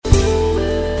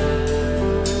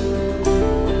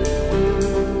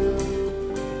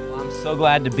So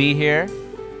glad to be here.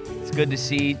 It's good to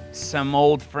see some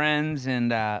old friends.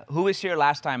 And who was here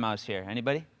last time I was here?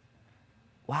 Anybody?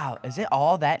 Wow, is it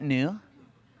all that new?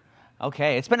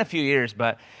 Okay, it's been a few years,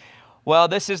 but, well,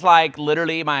 this is like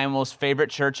literally my most favorite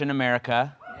church in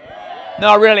America.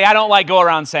 No, really, I don't like go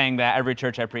around saying that every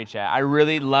church I preach at. I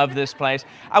really love this place.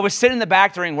 I was sitting in the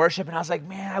back during worship, and I was like,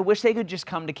 man, I wish they could just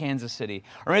come to Kansas City.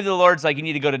 Or maybe the Lord's like, you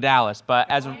need to go to Dallas. But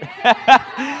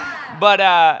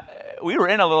we were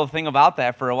in a little thing about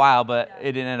that for a while, but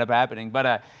it didn't end up happening.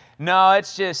 But no,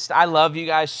 it's just, I love you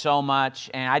guys so much,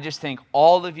 and I just think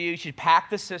all of you should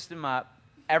pack the system up,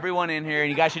 everyone in here,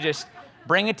 and you guys should just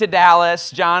bring it to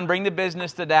Dallas. John, bring the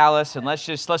business to Dallas, and let's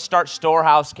start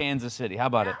Storehouse, Kansas City. How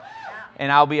about it?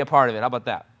 And I'll be a part of it. How about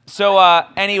that? So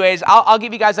anyways, I'll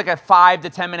give you guys like a 5 to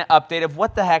 10 minute update of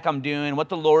what the heck I'm doing, what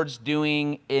the Lord's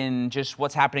doing in just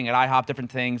what's happening at IHOP,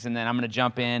 different things, and then I'm going to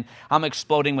jump in. I'm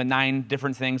exploding with 9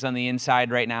 different things on the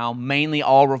inside right now, mainly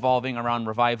all revolving around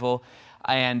revival.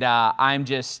 And I'm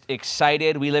just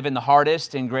excited. We live in the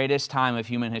hardest and greatest time of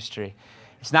human history.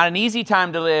 It's not an easy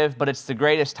time to live, but it's the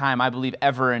greatest time, I believe,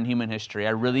 ever in human history.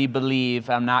 I really believe,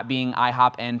 I'm not being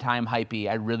IHOP end time hypey.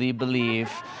 I really believe,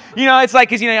 it's like,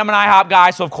 because, I'm an IHOP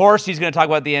guy, so of course he's going to talk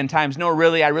about the end times. No,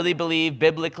 really, I really believe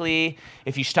biblically,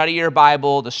 if you study your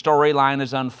Bible, the storyline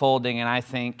is unfolding, and I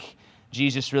think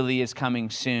Jesus really is coming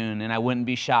soon, and I wouldn't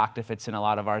be shocked if it's in a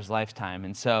lot of our lifetime.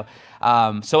 And so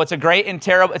it's a great and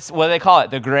terrible, it's what do they call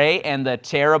it? The great and the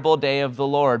terrible day of the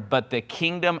Lord. But the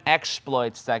kingdom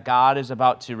exploits that God is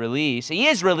about to release, He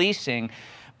is releasing,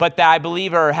 but that I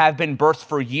believe have been birthed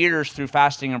for years through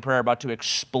fasting and prayer, about to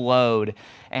explode.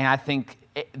 And I think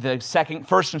the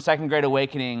first and second great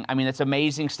awakening, it's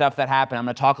amazing stuff that happened. I'm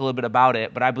going to talk a little bit about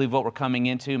it, but I believe what we're coming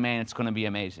into, man, it's going to be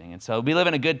amazing. And so we live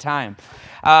in a good time.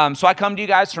 So I come to you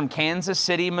guys from Kansas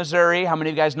City, Missouri. How many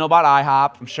of you guys know about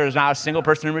IHOP? I'm sure there's not a single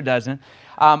person who doesn't.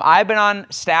 I've been on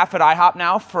staff at IHOP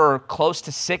now for close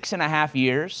to 6.5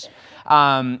 years,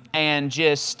 and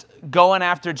just going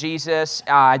after Jesus.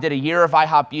 I did a year of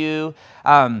IHOP U.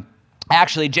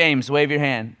 Actually, James, wave your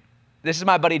hand. This is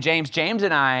my buddy James. James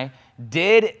and I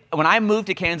when I moved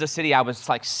to Kansas City, I was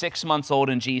like 6 months old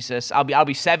in Jesus. I'll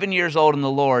be 7 years old in the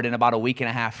Lord in about a week and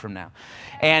a half from now.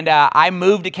 And I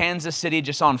moved to Kansas City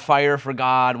just on fire for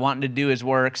God, wanting to do His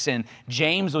works. And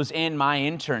James was in my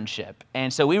internship.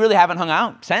 And so we really haven't hung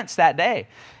out since that day.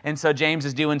 And so James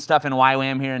is doing stuff in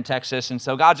YWAM here in Texas. And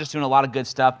so God's just doing a lot of good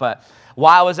stuff. But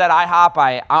while I was at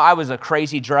IHOP, I was a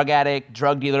crazy drug addict,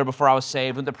 drug dealer before I was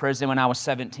saved. Went to prison when I was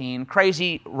 17.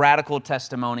 Crazy, radical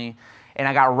testimony. And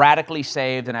I got radically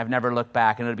saved, and I've never looked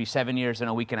back. And it'll be 7 years and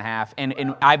a week and a half.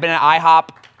 And I've been at IHOP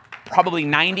probably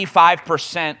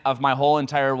 95% of my whole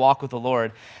entire walk with the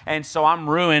Lord. And so I'm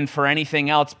ruined for anything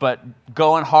else but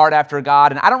going hard after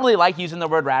God. And I don't really like using the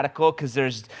word radical, because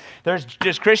there's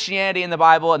just Christianity in the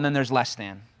Bible, and then there's less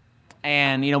than.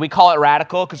 And, we call it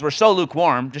radical because we're so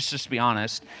lukewarm, just to be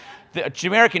honest. The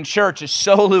American church is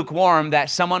so lukewarm that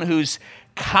someone who's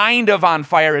kind of on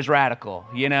fire is radical,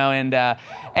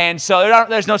 and so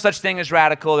there's no such thing as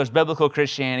radical. There's biblical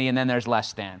Christianity, and then there's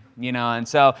less than, and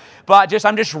so, but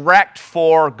I'm just wrecked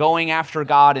for going after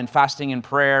God and fasting and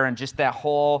prayer, and just that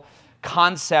whole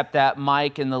concept that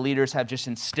Mike and the leaders have just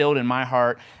instilled in my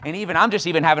heart. And I'm just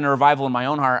having a revival in my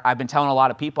own heart. I've been telling a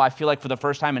lot of people, I feel like for the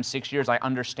first time in 6 years, I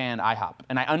understand IHOP,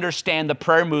 and I understand the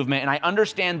prayer movement, and I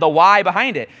understand the why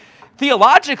behind it.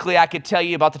 Theologically, I could tell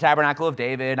you about the Tabernacle of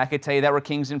David. I could tell you that we're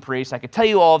kings and priests. I could tell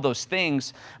you all of those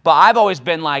things. But I've always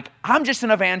been like, I'm just an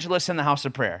evangelist in the house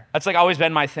of prayer. That's like always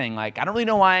been my thing. Like, I don't really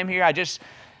know why I'm here.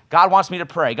 God wants me to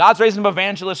pray. God's raising up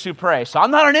evangelists who pray. So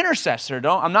I'm not an intercessor.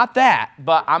 I'm not that.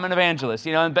 But I'm an evangelist.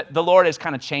 But the Lord has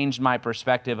kind of changed my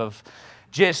perspective of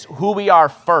just who we are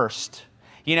first.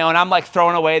 And I'm like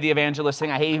throwing away the evangelist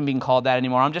thing. I hate even being called that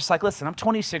anymore. I'm just like, listen, I'm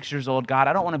 26 years old, God.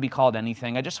 I don't want to be called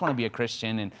anything. I just want to be a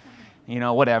Christian and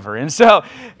whatever. And so,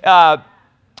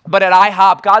 but at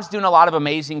IHOP, God's doing a lot of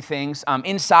amazing things.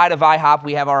 Inside of IHOP,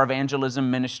 we have our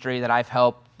evangelism ministry that I've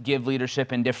helped give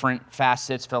leadership in different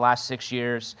facets for the last 6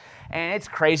 years. And it's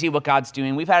crazy what God's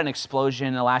doing. We've had an explosion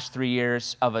in the last 3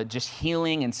 years of just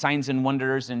healing and signs and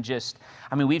wonders, and just,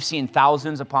 we've seen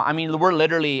thousands upon, we're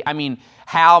literally,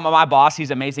 Hal, my boss,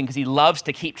 he's amazing because he loves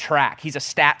to keep track. He's a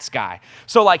stats guy.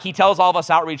 So he tells all of us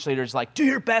outreach leaders, do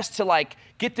your best to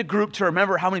get the group to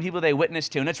remember how many people they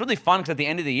witnessed to. And it's really fun because at the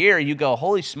end of the year, you go,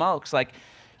 holy smokes,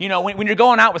 when you're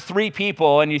going out with 3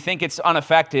 people and you think it's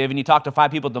ineffective and you talk to 5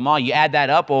 people at the mall, you add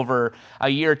that up over a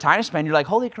year time span, you're like,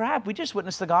 holy crap, we just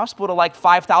witnessed the gospel to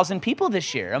 5,000 people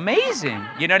this year. Amazing.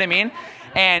 You know what I mean?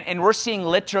 And we're seeing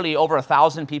literally over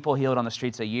 1,000 people healed on the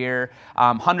streets a year,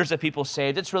 hundreds of people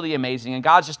saved. It's really amazing. And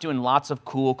God's just doing lots of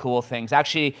cool things.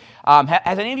 Actually,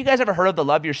 has any of you guys ever heard of the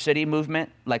Love Your City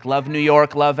movement? Like Love New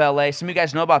York, Love LA? Some of you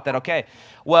guys know about that. Okay.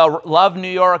 Well, Love New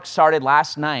York started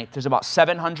last night. There's about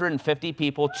 750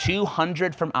 people.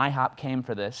 200 from IHOP came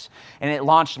for this. And it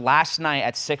launched last night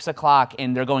at 6 o'clock,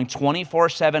 and they're going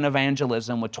 24/7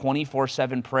 evangelism with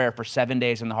 24/7 prayer for 7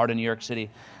 days in the heart of New York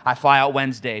City. I fly out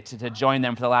Wednesday to join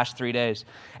them for the last 3 days.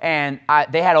 And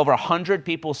they had over 100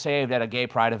 people saved at a gay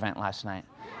pride event last night.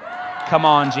 Come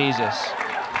on, Jesus.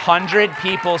 100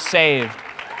 people saved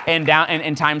in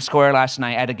Times Square last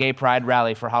night at a gay pride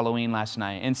rally for Halloween last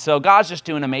night. And so God's just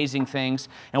doing amazing things,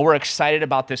 and we're excited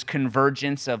about this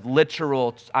convergence of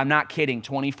literal, I'm not kidding,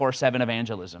 24/7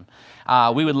 evangelism.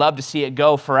 We would love to see it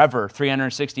go forever,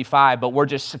 365, but we're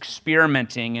just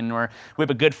experimenting, and we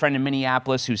have a good friend in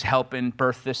Minneapolis who's helping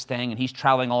birth this thing, and he's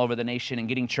traveling all over the nation and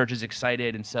getting churches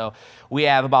excited. And so we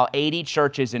have about 80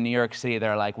 churches in New York City that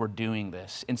are like, we're doing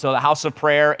this. And so the House of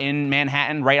Prayer in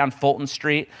Manhattan, right on Fulton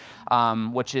Street,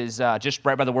 which is just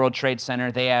right by the World Trade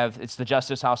Center. It's the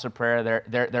Justice House of Prayer.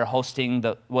 They're hosting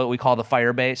what we call the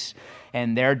Fire Base,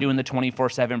 and they're doing the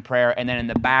 24/7 prayer. And then in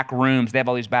the back rooms, they have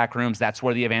all these back rooms. That's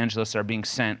where the evangelists are being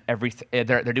sent.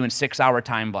 They're doing 6-hour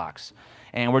time blocks,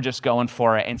 and we're just going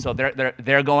for it. And so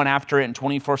they're going after it in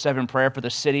 24/7 prayer for the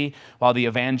city, while the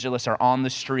evangelists are on the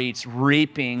streets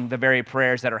reaping the very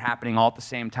prayers that are happening all at the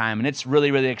same time. And it's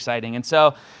really, really exciting. And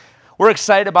so we're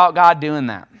excited about God doing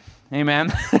that.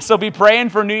 Amen. So be praying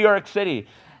for New York City,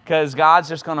 because God's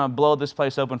just going to blow this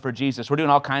place open for Jesus. We're doing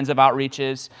all kinds of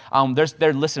outreaches.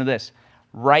 Listen to this.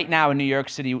 Right now in New York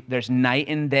City, there's night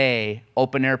and day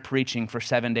open air preaching for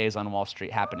 7 days on Wall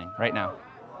Street happening right now.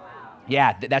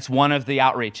 Yeah, that's one of the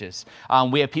outreaches.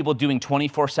 We have people doing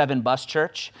 24/7 bus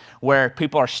church, where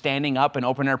people are standing up and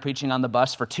open air preaching on the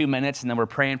bus for 2 minutes, and then we're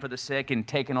praying for the sick and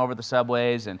taking over the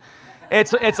subways. And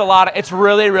it's a lot. It's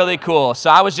really, really cool. So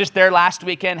I was just there last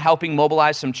weekend helping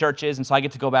mobilize some churches, and so I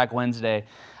get to go back Wednesday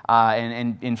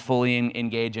and fully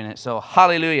engage in it. So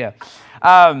hallelujah.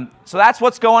 So that's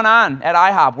what's going on at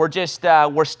IHOP.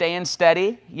 We're staying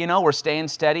steady. We're staying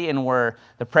steady, and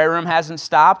the prayer room hasn't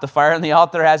stopped. The fire on the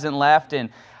altar hasn't left, and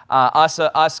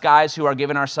us guys who are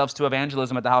giving ourselves to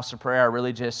evangelism at the House of Prayer are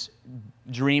really just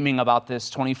dreaming about this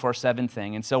 24/7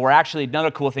 thing. And so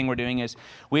another cool thing we're doing is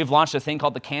we've launched a thing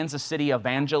called the Kansas City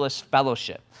Evangelist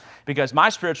Fellowship. Because my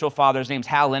spiritual father's name's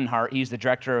Hal Linhart. He's the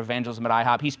director of evangelism at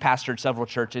IHOP. He's pastored several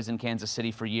churches in Kansas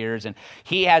City for years, and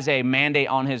he has a mandate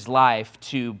on his life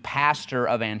to pastor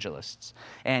evangelists.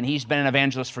 And he's been an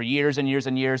evangelist for years and years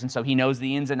and years, and so he knows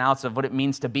the ins and outs of what it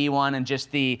means to be one, and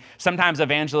just sometimes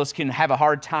evangelists can have a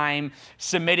hard time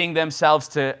submitting themselves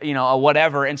to, a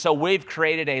whatever. And so we've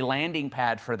created a landing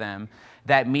pad for them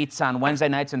that meets on Wednesday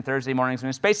nights and Thursday mornings. And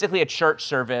it's basically a church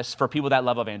service for people that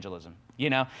love evangelism,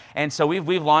 And so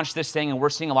we've launched this thing, and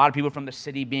we're seeing a lot of people from the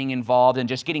city being involved and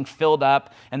just getting filled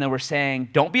up. And then we're saying,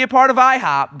 don't be a part of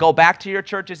IHOP. Go back to your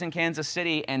churches in Kansas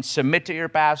City and submit to your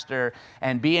pastor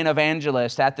and be an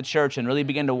evangelist at the church and really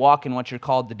begin to walk in what you're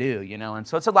called to do, And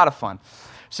so it's a lot of fun.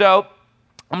 So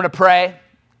I'm going to pray,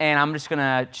 and I'm just going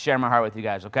to share my heart with you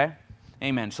guys, okay?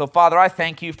 Amen. So Father, I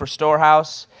thank you for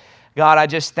Storehouse. God, I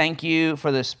just thank you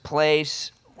for this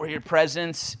place where your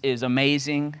presence is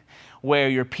amazing, where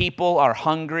your people are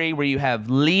hungry, where you have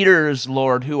leaders,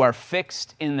 Lord, who are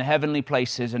fixed in the heavenly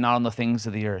places and not on the things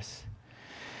of the earth.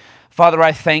 Father,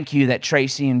 I thank you that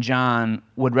Tracy and John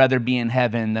would rather be in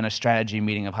heaven than a strategy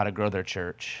meeting of how to grow their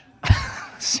church.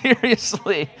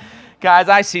 Seriously. Guys,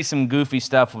 I see some goofy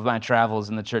stuff with my travels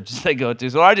in the churches they go to.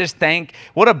 So I just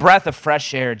what a breath of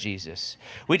fresh air, Jesus.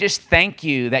 We just thank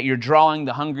you that you're drawing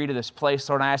the hungry to this place,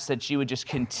 Lord. And I ask that you would just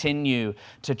continue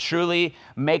to truly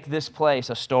make this place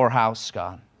a storehouse,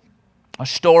 God. A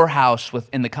storehouse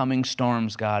in the coming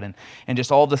storms, God, and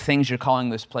just all the things you're calling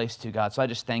this place to, God. So I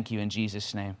just thank you in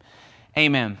Jesus' name.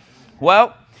 Amen.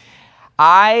 Well,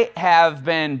 I have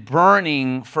been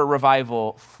burning for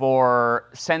revival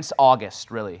since August,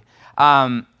 really. How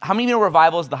many of you know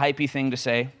revival is the hypey thing to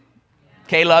say?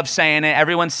 Kay loves saying it.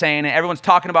 Everyone's saying it. Everyone's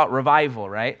talking about revival,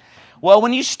 right? Well,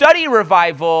 when you study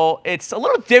revival, it's a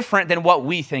little different than what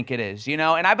we think it is, And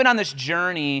I've been on this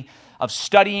journey of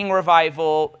studying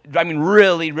revival. I mean,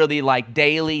 really, really like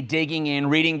daily digging in,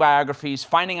 reading biographies,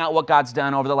 finding out what God's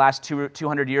done over the last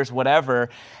 200 years, whatever.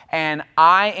 And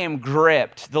I am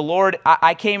gripped. The Lord,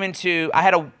 I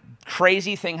had a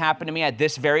crazy thing happened to me at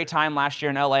this very time last year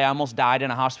in LA. I almost died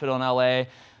in a hospital in LA.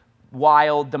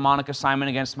 wild demonic assignment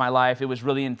against my life. It was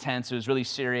really intense. It was really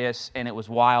serious, and it was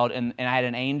wild. And I had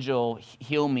an angel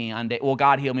heal me on day, well,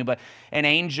 God healed me, but an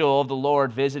angel of the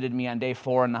Lord visited me on day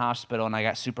 4 in the hospital, and I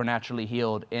got supernaturally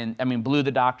healed. And I mean, blew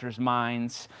the doctors'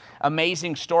 minds.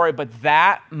 Amazing story, but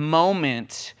that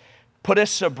moment put a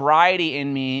sobriety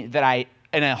in me that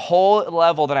in a whole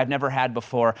level that I've never had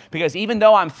before. Because even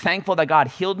though I'm thankful that God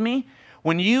healed me,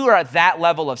 when you are at that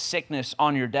level of sickness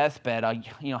on your deathbed, a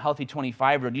healthy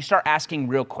 25-year-old, you start asking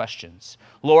real questions.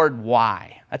 Lord,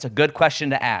 why? That's a good question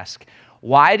to ask.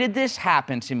 Why did this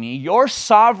happen to me? You're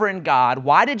sovereign God.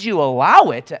 Why did you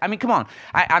allow it? I mean, come on.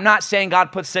 I'm not saying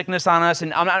God put sickness on us,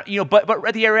 and I'm not,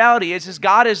 but the reality is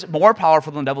God is more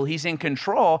powerful than the devil. He's in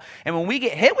control. And when we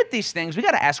get hit with these things, we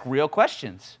got to ask real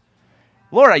questions.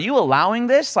 Lord, are you allowing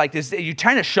this? Like, are you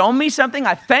trying to show me something?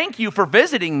 I thank you for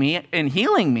visiting me and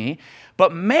healing me.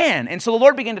 But man, and so the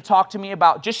Lord began to talk to me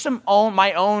about just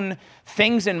my own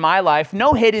things in my life,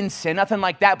 no hidden sin, nothing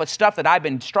like that, but stuff that I've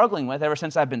been struggling with ever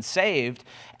since I've been saved.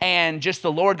 And just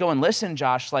the Lord going, listen,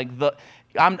 Josh, like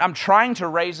I'm trying to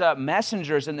raise up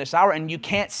messengers in this hour, and you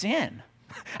can't sin.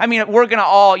 I mean, we're going to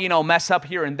all, mess up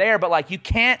here and there, but like you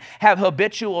can't have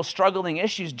habitual struggling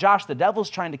issues. Josh, the devil's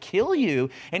trying to kill you,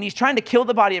 and he's trying to kill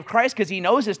the body of Christ because he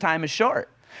knows his time is short.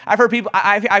 I've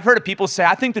heard of people say,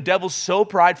 I think the devil's so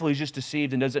prideful he's just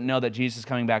deceived and doesn't know that Jesus is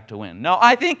coming back to win. No,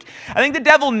 I think the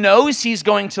devil knows he's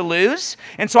going to lose,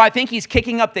 and so I think he's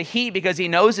kicking up the heat because he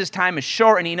knows his time is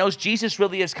short and he knows Jesus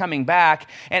really is coming back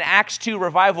and Acts 2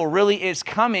 revival really is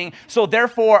coming. So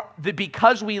therefore,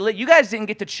 because you guys didn't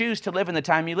get to choose to live in the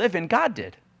time you live in, God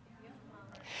did.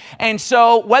 And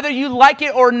so whether you like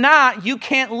it or not, you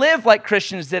can't live like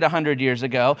Christians did 100 years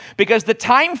ago because the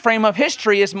time frame of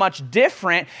history is much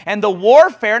different, and the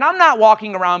warfare, and I'm not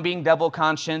walking around being devil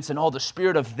conscious and the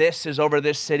spirit of this is over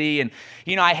this city, and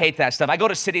I hate that stuff. I go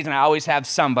to cities and I always have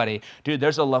somebody, dude,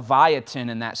 there's a Leviathan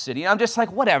in that city. And I'm just like,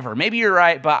 whatever, maybe you're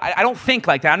right, but I don't think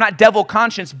like that. I'm not devil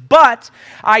conscious, but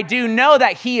I do know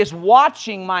that he is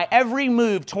watching my every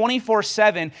move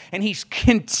 24/7, and he's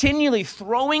continually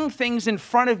throwing things in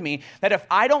front of me that if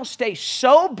I don't stay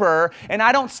sober and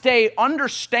I don't stay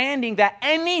understanding that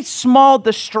any small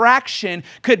distraction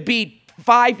could be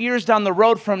 5 years down the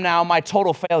road from now my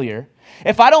total failure.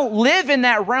 If I don't live in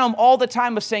that realm all the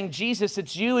time of saying, Jesus,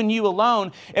 it's you and you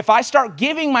alone, if I start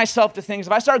giving myself to things,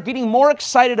 if I start getting more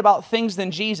excited about things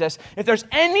than Jesus, if there's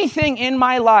anything in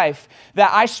my life that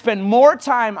I spend more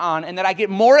time on and that I get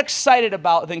more excited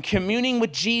about than communing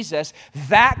with Jesus,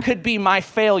 that could be my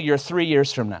failure 3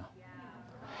 years from now.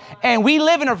 And we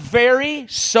live in a very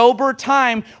sober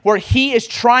time where he is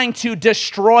trying to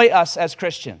destroy us as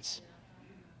Christians.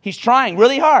 He's trying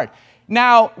really hard.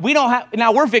 Now,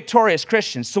 we're victorious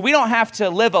Christians, so we don't have to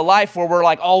live a life where we're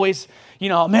like always,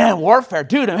 man, warfare.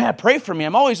 Dude, man, pray for me.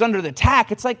 I'm always under the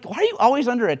attack. It's like, why are you always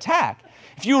under attack?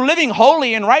 If you were living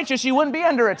holy and righteous, you wouldn't be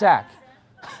under attack.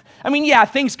 I mean, yeah,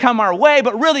 things come our way,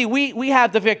 but really we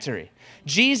have the victory.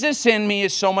 Jesus in me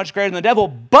is so much greater than the devil,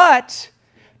 but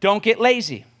don't get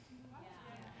lazy.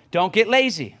 Don't get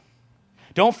lazy.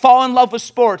 Don't fall in love with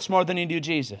sports more than you do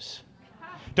Jesus.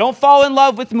 Don't fall in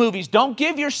love with movies. Don't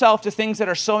give yourself to things that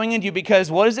are sowing into you, because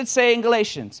what does it say in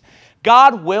Galatians?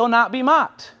 God will not be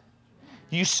mocked.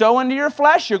 You sow into your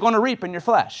flesh, you're going to reap in your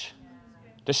flesh.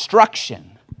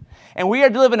 Destruction. And we are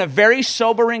living a very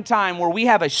sobering time where we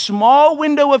have a small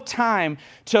window of time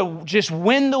to just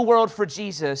win the world for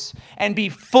Jesus and be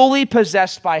fully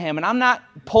possessed by him. And I'm not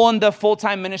pulling the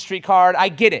full-time ministry card. I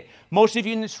get it. Most of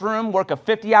you in this room work a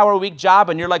 50-hour-a-week job,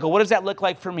 and you're like, well, what does that look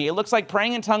like for me? It looks like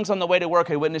praying in tongues on the way to work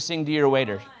and witnessing to your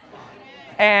waiter.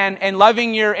 And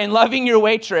loving your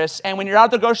waitress. And when you're out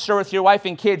at the grocery store with your wife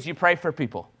and kids, you pray for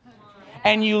people.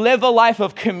 And you live a life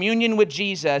of communion with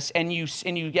Jesus, and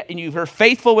you're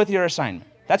faithful with your assignment.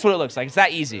 That's what it looks like. It's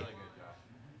that easy.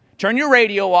 Turn your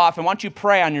radio off, and why don't you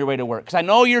pray on your way to work? Because I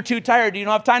know you're too tired. You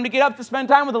don't have time to get up to spend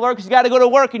time with the Lord because you got to go to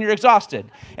work and you're exhausted.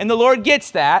 And the Lord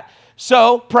gets that.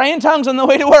 So pray in tongues on the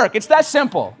way to work. It's that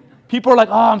simple. People are like,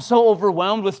 oh, I'm so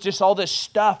overwhelmed with just all this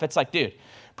stuff. It's like, dude,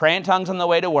 pray in tongues on the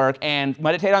way to work and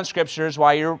meditate on scriptures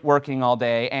while you're working all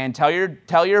day, and tell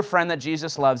your friend that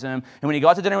Jesus loves him. And when you go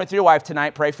out to dinner with your wife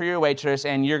tonight, pray for your waitress,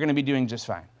 and you're going to be doing just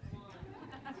fine.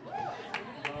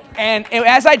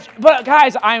 But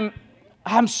guys,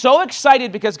 I'm so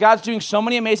excited because God's doing so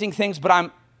many amazing things,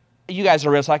 but you guys are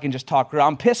real, so I can just talk real.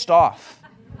 I'm pissed off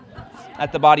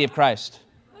at the body of Christ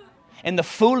and the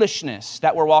foolishness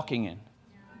that we're walking in.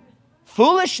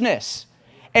 Foolishness.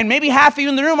 And maybe half of you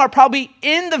in the room are probably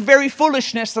in the very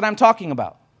foolishness that I'm talking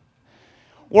about.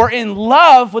 We're in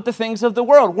love with the things of the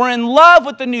world. We're in love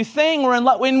with the new thing. We're in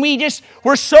love when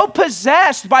we're so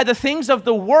possessed by the things of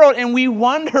the world, and we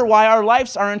wonder why our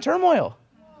lives are in turmoil.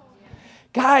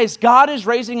 Guys, God is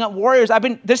raising up warriors.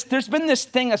 There's been this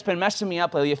thing that's been messing me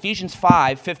up lately. Ephesians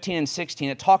 5:15 and 16.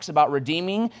 It talks about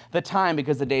redeeming the time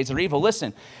because the days are evil.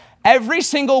 Listen, every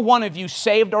single one of you,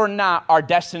 saved or not, are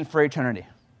destined for eternity.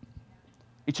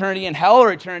 Eternity in hell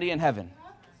or eternity in heaven.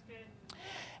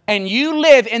 And you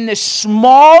live in this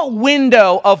small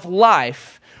window of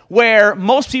life where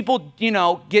most people,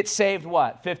 get saved,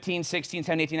 15, 16,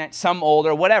 17, 18, 19, some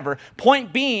older, whatever.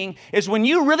 Point being is when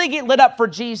you really get lit up for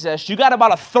Jesus, you got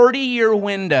about a 30-year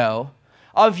window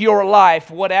of your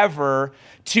life, whatever,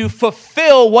 to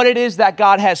fulfill what it is that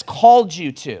God has called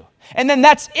you to. And then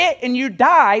that's it, and you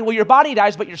die. Well, your body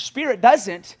dies, but your spirit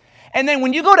doesn't. And then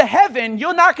when you go to heaven,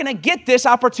 you're not going to get this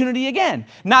opportunity again.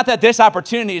 Not that this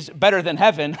opportunity is better than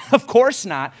heaven. Of course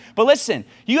not. But listen,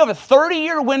 you have a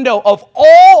 30-year window of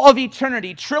all of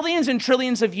eternity, trillions and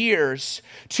trillions of years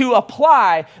to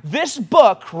apply. This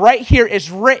book right here is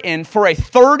written for a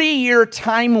 30-year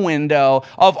time window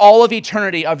of all of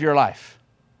eternity of your life.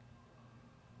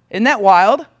 Isn't that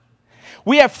wild?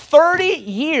 We have 30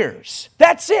 years,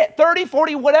 that's it, 30,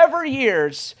 40, whatever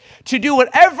years, to do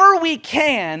whatever we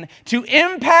can to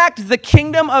impact the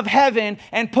kingdom of heaven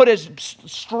and put as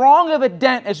strong of a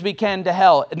dent as we can to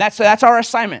hell. And that's our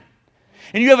assignment.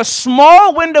 And you have a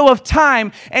small window of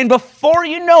time, and before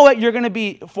you know it, you're going to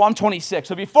be, well, I'm 26,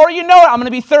 so before you know it, I'm going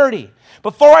to be 30.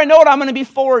 Before I know it, I'm going to be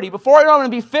 40. Before I know it, I'm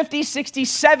going to be 50, 60,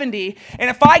 70. And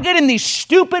if I get in these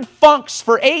stupid funks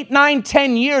for 8, 9,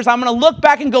 10 years, I'm going to look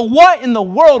back and go, what in the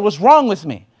world was wrong with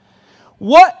me?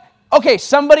 What? Okay,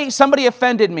 somebody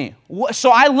offended me. So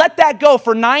I let that go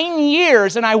for 9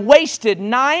 years, and I wasted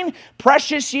 9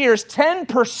 precious years,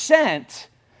 10%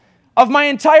 of my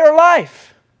entire life.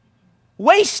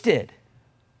 Wasted.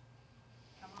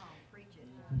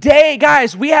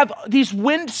 Guys, we have these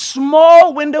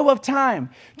small window of time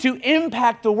to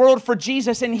impact the world for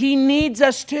Jesus, and He needs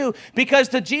us to, because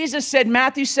Jesus said,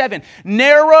 Matthew 7,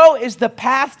 narrow is the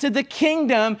path to the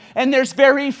kingdom, and there's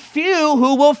very few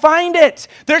who will find it.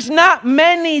 There's not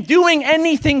many doing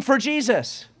anything for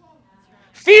Jesus.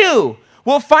 Few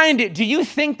will find it. Do you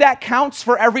think that counts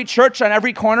for every church on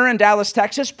every corner in Dallas,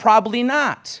 Texas? Probably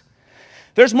not.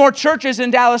 There's more churches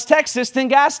in Dallas, Texas than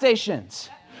gas stations.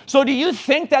 So do you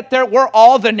think that we're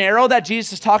all the narrow that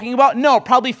Jesus is talking about? No,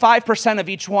 probably 5% of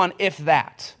each one, if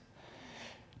that.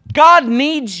 God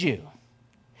needs you.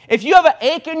 If you have an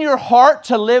ache in your heart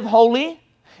to live holy,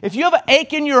 if you have an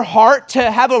ache in your heart to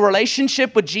have a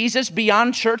relationship with Jesus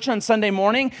beyond church on Sunday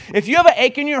morning, if you have an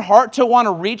ache in your heart to want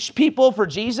to reach people for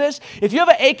Jesus, if you have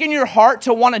an ache in your heart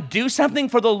to want to do something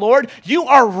for the Lord, you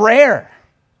are rare.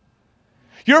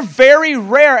 You're very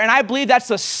rare, and I believe that's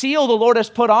the seal the Lord has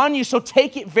put on you, so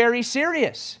take it very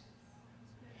serious.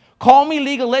 Call me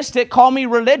legalistic, call me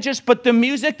religious, but the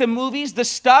music, the movies, the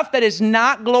stuff that is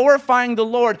not glorifying the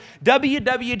Lord,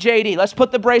 WWJD, let's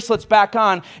put the bracelets back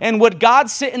on, and would God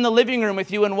sit in the living room with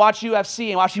you and watch UFC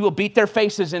and watch people beat their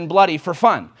faces in bloody for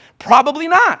fun? Probably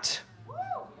not.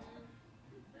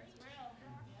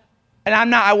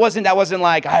 And that wasn't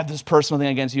like, I have this personal thing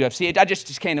against UFC. It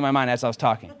just came to my mind as I was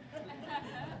talking.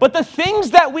 But the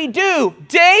things that we do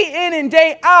day in and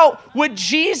day out, would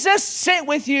Jesus sit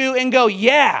with you and go,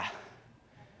 yeah?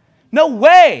 No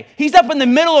way. He's up in the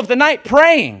middle of the night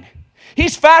praying.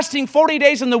 He's fasting 40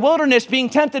 days in the wilderness being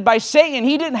tempted by Satan.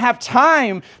 He didn't have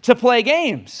time to play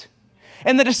games.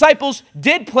 And the disciples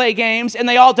did play games, and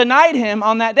they all denied him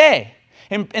on that day.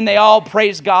 And they all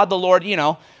praised God, the Lord,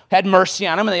 had mercy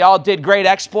on them, and they all did great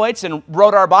exploits and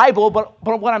wrote our Bible. But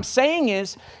what I'm saying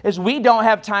is we don't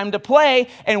have time to play,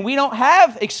 and we don't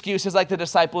have excuses like the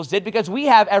disciples did, because we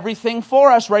have everything for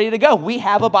us ready to go. We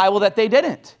have a Bible that they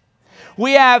didn't.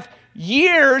 We have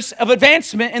years of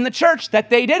advancement in the church that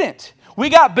they didn't. We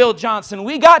got Bill Johnson.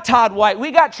 We got Todd White.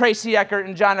 We got Tracy Eckert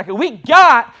and John Eckert. We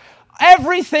got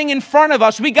everything in front of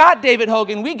us. We got David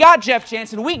Hogan. We got Jeff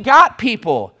Jansen. We got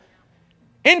people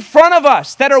in front of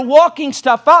us that are walking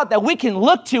stuff out that we can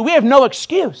look to. We have no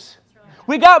excuse.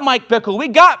 We got Mike Bickle. We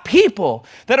got people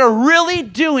that are really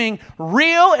doing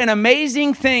real and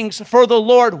amazing things for the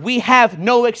Lord. We have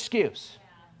no excuse.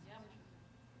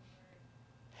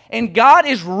 And God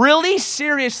is really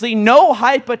seriously, no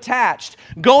hype attached,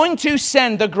 going to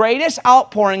send the greatest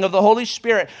outpouring of the Holy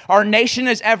Spirit our nation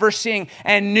has ever seen.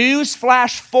 And news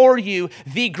flash for you,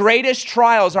 the greatest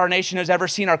trials our nation has ever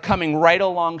seen are coming right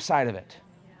alongside of it.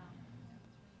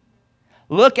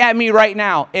 Look at me right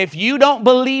now. If you don't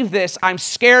believe this, I'm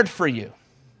scared for you.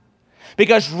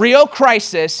 Because real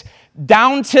crisis,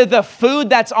 down to the food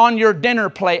that's on your dinner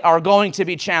plate, are going to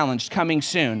be challenged coming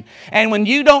soon. And when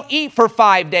you don't eat for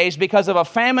 5 days because of a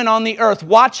famine on the earth,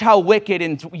 watch how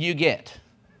wicked you get.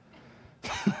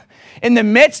 In the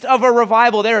midst of a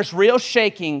revival, there is real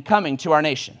shaking coming to our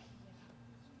nation.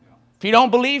 If you don't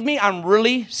believe me, I'm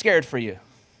really scared for you.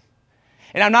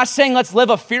 And I'm not saying let's live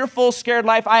a fearful, scared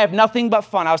life. I have nothing but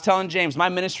fun. I was telling James, my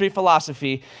ministry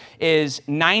philosophy is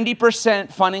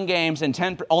 90% fun and games and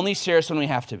 10% only serious when we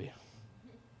have to be.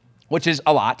 Which is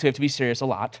a lot. We have to be serious a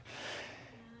lot.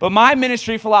 But my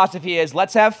ministry philosophy is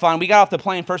let's have fun. We got off the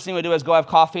plane. First thing we do is go have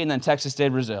coffee and then Texas Day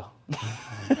Brazil.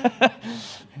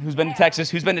 Who's been to Texas?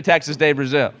 Who's been to Texas Day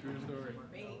Brazil?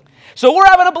 So we're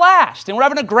having a blast and we're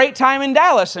having a great time in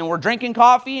Dallas and we're drinking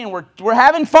coffee and we're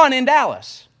having fun in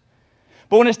Dallas.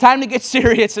 But when it's time to get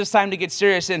serious, it's time to get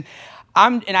serious. And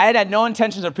I had no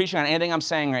intentions of preaching on anything I'm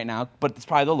saying right now, but it's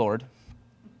probably the Lord.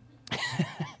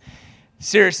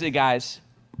 Seriously, guys,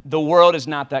 the world is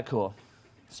not that cool.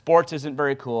 Sports isn't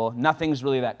very cool. Nothing's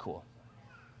really that cool.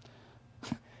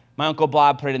 My Uncle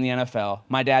Bob played in the NFL.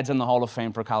 My dad's in the Hall of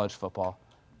Fame for college football.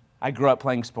 I grew up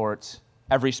playing sports,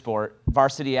 every sport,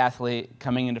 varsity athlete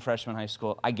coming into freshman high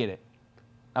school. I get it.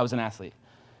 I was an athlete.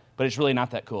 But it's really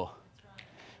not that cool.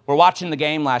 We're watching the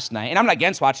game last night, and I'm not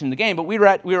against watching the game, but we were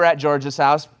at Georgia's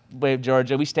house. Wave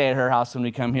Georgia. We stay at her house when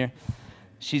we come here.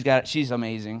 She's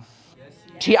amazing.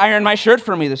 She ironed my shirt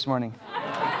for me this morning.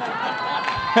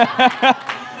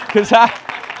 Because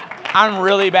I'm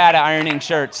really bad at ironing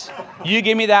shirts. You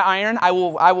give me that iron, I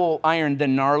will iron the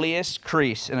gnarliest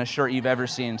crease in a shirt you've ever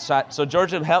seen. So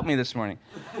Georgia helped me this morning.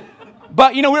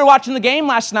 But, we were watching the game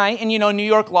last night, and, New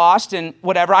York lost and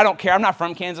whatever. I don't care. I'm not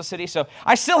from Kansas City, so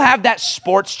I still have that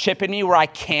sports chip in me where I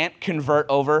can't convert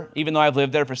over, even though I've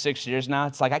lived there for 6 years now.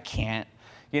 It's like I can't.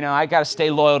 I got to stay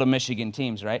loyal to Michigan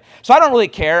teams, right? So I don't really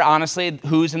care, honestly,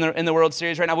 who's in the World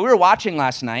Series right now. But we were watching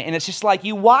last night, and it's just like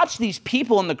you watch these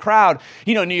people in the crowd.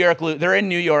 New York, they're in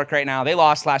New York right now. They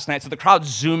lost last night, so the crowd's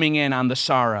zooming in on the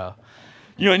sorrow.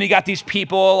 And you got these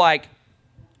people, like,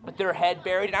 with their head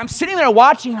buried. And I'm sitting there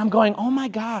watching, and I'm going, oh, my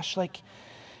gosh, and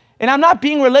I'm not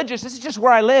being religious. This is just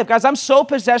where I live. Guys, I'm so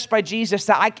possessed by Jesus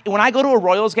that when I go to a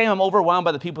Royals game, I'm overwhelmed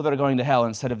by the people that are going to hell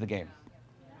instead of the game.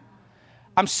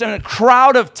 I'm in a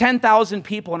crowd of 10,000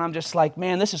 people, and I'm just like,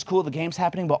 man, this is cool. The game's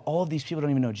happening, but all of these people don't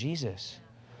even know Jesus.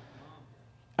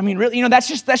 I mean, really, that's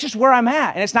just where I'm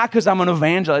at. And it's not because I'm an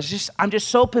evangelist. I'm just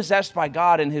so possessed by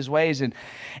God and his ways. And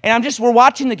we're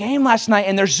watching the game last night,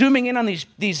 and they're zooming in on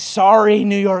these sorry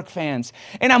New York fans.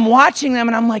 And I'm watching them,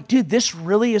 and I'm like, dude, this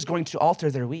really is going to alter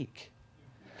their week.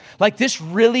 This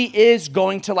really is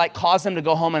going to, cause them to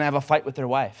go home and have a fight with their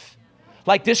wife.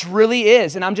 This really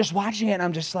is. And I'm just watching it, and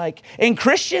I'm just like, and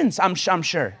Christians, I'm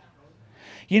sure.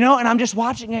 And I'm just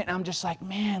watching it, and I'm just like,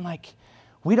 man,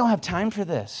 we don't have time for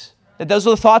this. Those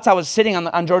are the thoughts I was sitting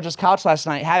on Georgia's couch last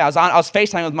night. I was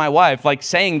FaceTiming with my wife,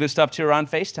 saying this stuff to her on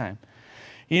FaceTime.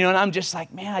 And I'm just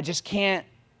like, man, I just can't.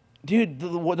 Dude,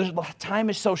 the time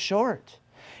is so short.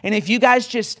 And if you guys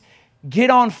just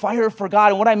get on fire for God,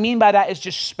 and what I mean by that is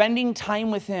just spending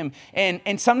time with him.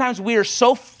 And sometimes we are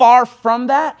so far from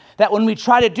that when we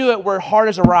try to do it, we're hard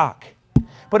as a rock.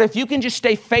 But if you can just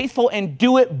stay faithful and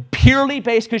do it purely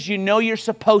based because you're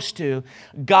supposed to,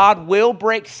 God will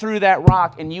break through that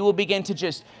rock and you will begin to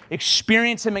just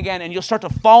experience him again, and you'll start to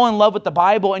fall in love with the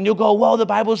Bible, and you'll go, well, the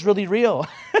Bible is really real.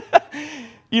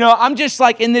 I'm just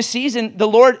in this season, the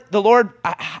Lord,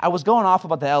 I was going off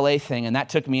about the LA thing, and that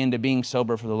took me into being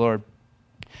sober for the Lord.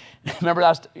 Remember,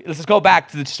 let's just go back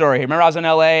to the story here. Remember, I was in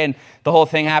LA and the whole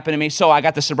thing happened to me. So I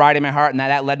got the sobriety in my heart, and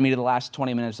that led me to the last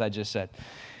 20 minutes I just said.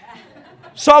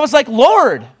 So I was like,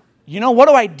 Lord, what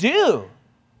do I do?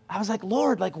 I was like,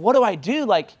 Lord, what do I do?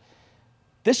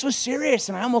 This was serious,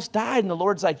 and I almost died. And the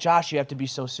Lord's like, Josh, you have to be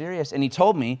so serious. And he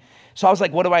told me. So I was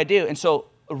like, what do I do? And so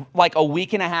a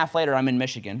week and a half later, I'm in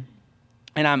Michigan,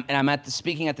 and I'm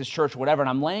speaking at this church or whatever, and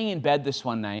I'm laying in bed this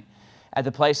one night at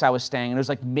the place I was staying, and it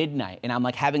was midnight, and I'm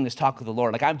having this talk with the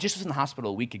Lord. I just was in the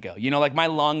hospital a week ago. My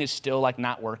lung is still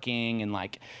not working, and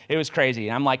it was crazy.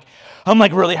 And I'm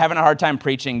really having a hard time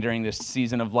preaching during this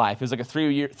season of life. It was a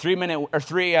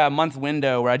 3 month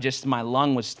window where my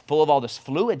lung was full of all this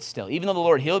fluid still. Even though the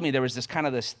Lord healed me, there was this kind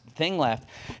of this thing left.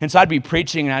 And so I'd be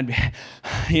preaching, and I'd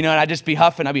be, and I'd just be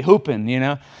huffing, I'd be hooping,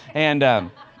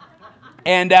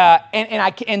 And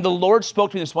the Lord spoke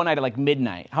to me this one night at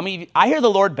midnight. I hear the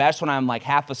Lord best when I'm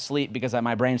half asleep because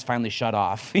my brain's finally shut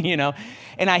off,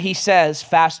 And he says,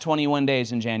 fast 21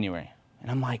 days in January.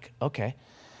 And I'm like, okay,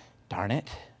 darn it.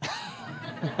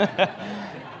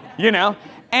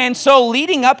 And so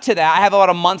leading up to that, I have about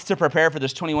a month to prepare for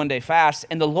this 21-day fast,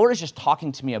 and the Lord is just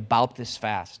talking to me about this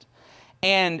fast.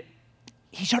 And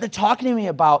he started talking to me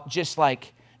about just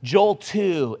like Joel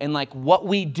 2 and like what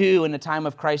we do in a time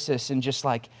of crisis and just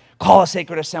like call a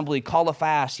sacred assembly, call a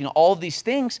fast, all of these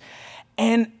things.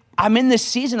 And I'm in this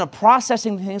season of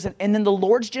processing things, and then the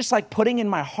Lord's just like putting in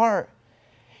my heart.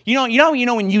 You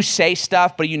know when you say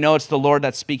stuff, but it's the Lord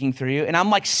that's speaking through you. And I'm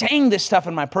like saying this stuff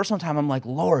in my personal time. I'm like,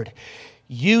 Lord,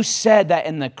 you said that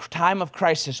in the time of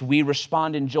crisis, we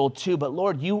respond in Joel 2, but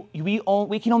Lord,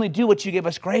 we can only do what you give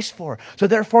us grace for. So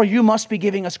therefore, you must be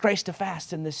giving us grace to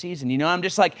fast in this season. I'm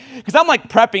just like, because I'm like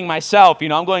prepping myself,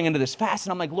 I'm going into this fast,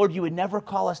 and I'm like, Lord, you would never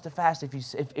call us to fast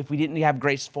if we didn't have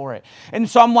grace for it. And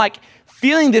so I'm like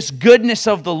feeling this goodness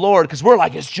of the Lord, because we're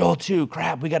like, it's Joel 2,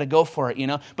 crap, we got to go for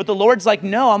it, But the Lord's like,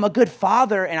 no, I'm a good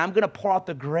father, and I'm going to pour out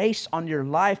the grace on your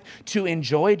life to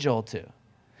enjoy Joel 2.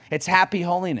 It's happy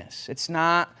holiness. It's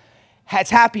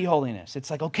happy holiness.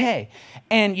 It's like, okay.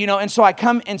 And so I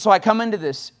come into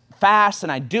this fast,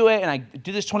 and I do it, and I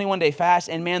do this 21-day fast,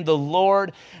 and man, the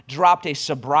Lord dropped a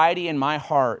sobriety in my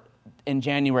heart in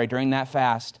January during that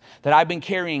fast that I've been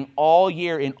carrying all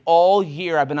year. And all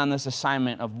year I've been on this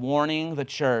assignment of warning the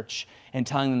church and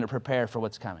telling them to prepare for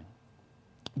what's coming.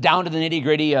 Down to the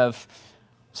nitty-gritty of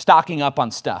stocking up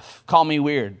on stuff. Call me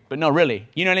weird, but no, really.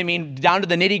 You know what I mean? Down to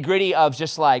the nitty-gritty of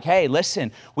just like, hey, listen,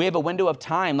 we have a window of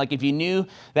time. Like if you knew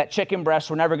that chicken breasts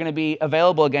were never going to be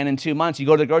available again in 2 months, you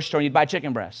go to the grocery store and you'd buy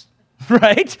chicken breasts,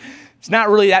 right? It's not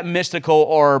really that mystical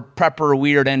or prepper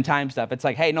weird end time stuff. It's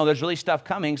like, hey, no, there's really stuff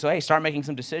coming, so hey, start making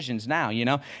some decisions now, And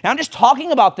I'm just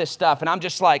talking about this stuff, and I'm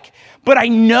just like, but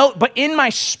in my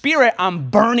spirit, I'm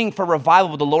burning for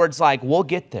revival. The Lord's like, we'll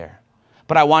get there.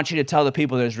 But I want you to tell the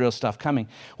people there's real stuff coming.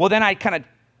 Well, then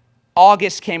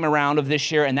August came around of this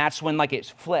year, and that's when like it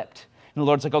flipped. And the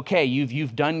Lord's like, okay,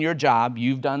 you've done your job,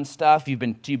 you've done stuff, you've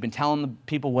been telling the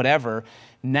people whatever.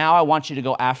 Now I want you to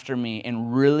go after me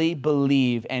and really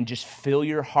believe and just fill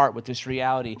your heart with this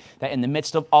reality that in the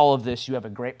midst of all of this, you have a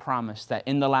great promise that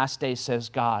in the last days, says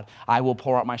God, I will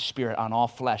pour out my spirit on all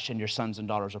flesh, and your sons and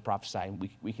daughters will prophesy.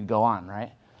 We could go on,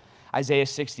 right? Isaiah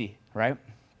 60, right?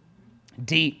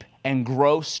 Deep and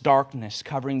gross darkness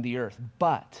covering the earth,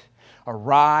 but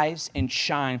arise and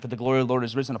shine, for the glory of the Lord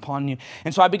has risen upon you.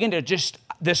 And so I begin to just,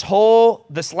 this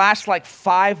last like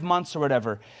 5 months or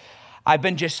whatever, I've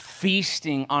been just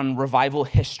feasting on revival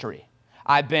history.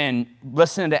 I've been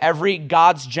listening to every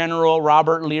God's General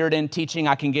Robert Leardon teaching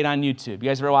I can get on YouTube. You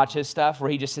guys ever watch his stuff where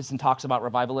he just sits and talks about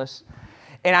revivalists?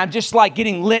 And I'm just like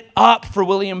getting lit up for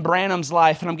William Branham's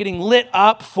life. And I'm getting lit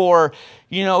up for,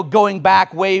 going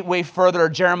back way further,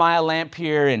 Jeremiah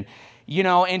Lampier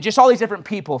and just all these different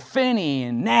people, Finney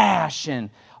and Nash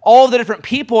and all the different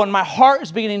people. And my heart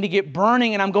is beginning to get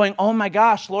burning. And I'm going, oh my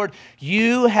gosh, Lord,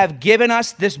 you have given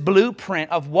us this blueprint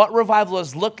of what revival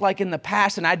has looked like in the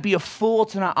past. And I'd be a fool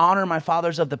to not honor my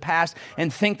fathers of the past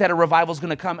and think that a revival is going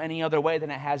to come any other way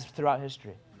than it has throughout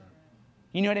history.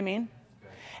 You know what I mean?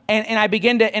 And I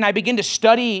begin to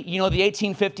study, the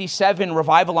 1857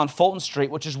 revival on Fulton Street,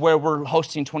 which is where we're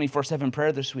hosting 24/7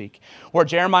 prayer this week, where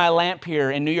Jeremiah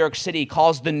Lampier in New York City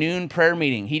calls the noon prayer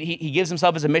meeting. He gives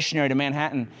himself as a missionary to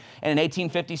Manhattan. And in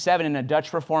 1857, in a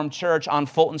Dutch Reformed church on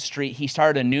Fulton Street, he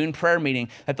started a noon prayer meeting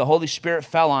that the Holy Spirit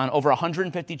fell on. Over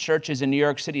 150 churches in New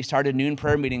York City started noon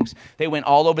prayer meetings. They went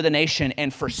all over the nation,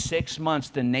 and for 6 months,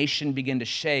 the nation began to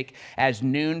shake as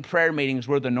noon prayer meetings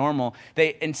were the normal.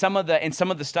 In some of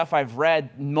the stuff I've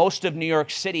read, most of New York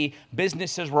City,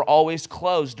 businesses were always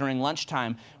closed during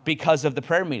lunchtime because of the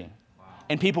prayer meeting. Wow.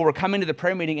 And people were coming to the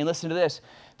prayer meeting, and listen to this,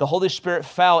 the Holy Spirit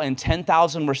fell and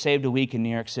 10,000 were saved a week in New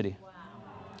York City. Wow.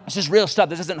 This is real stuff.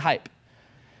 This isn't hype.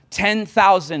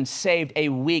 10,000 saved a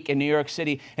week in New York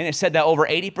City, and it said that over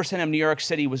 80% of New York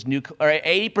City was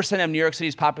 80% of New York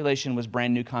City's population was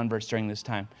brand new converts during this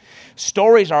time.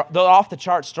 They're off the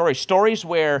chart stories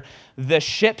where the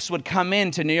ships would come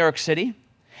into New York City,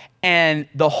 and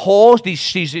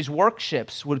these work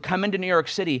ships would come into New York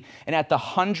City, and at the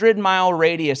 100-mile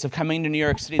radius of coming to New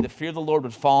York City, the fear of the Lord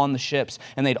would fall on the ships,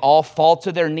 and they'd all fall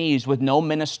to their knees with no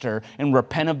minister and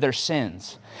repent of their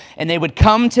sins. And they'd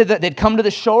come to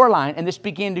the shoreline, and this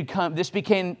became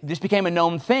a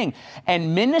known thing.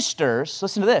 And ministers,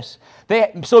 listen to this.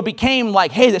 So it became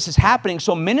like, hey, this is happening.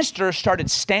 So ministers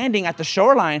started standing at the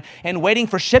shoreline and waiting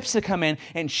for ships to come in,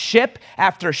 and ship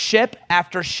after ship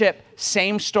after ship.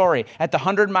 Same story. At the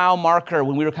 100-mile marker,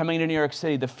 when we were coming to New York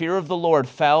City, the fear of the Lord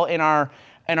fell in our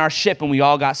ship, and we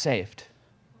all got saved.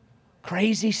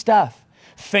 Crazy stuff.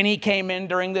 Finney came in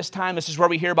during this time. This is where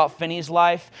we hear about Finney's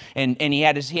life. And he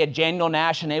had Daniel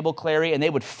Nash and Abel Clary, and they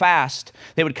would fast.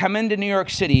 They would come into New York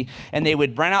City, and they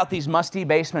would rent out these musty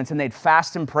basements, and they'd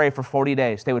fast and pray for 40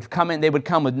 days. They would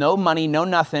come with no money, no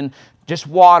nothing, just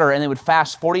water, and they would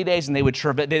fast 40 days, and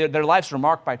their lives were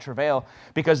marked by travail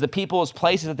because the people's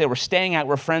places that they were staying at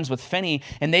were friends with Finney,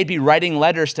 and they'd be writing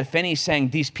letters to Finney saying,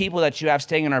 these people that you have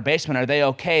staying in our basement, are they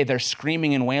okay? They're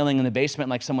screaming and wailing in the basement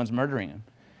like someone's murdering them.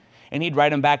 And he'd write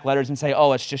them back letters and say,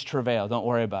 oh, it's just travail. Don't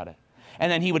worry about it. And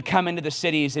then he would come into the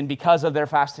cities, and because of their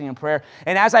fasting and prayer,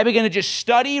 and as I began to just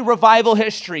study revival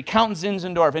history, Count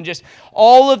Zinzendorf, and just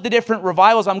all of the different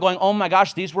revivals, I'm going, oh my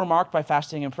gosh, these were marked by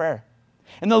fasting and prayer.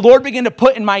 And the Lord began to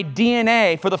put in my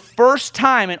DNA for the first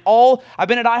time I've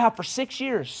been at IHOP for 6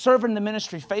 years, serving the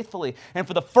ministry faithfully. And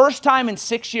for the first time in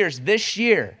 6 years, this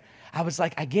year, I was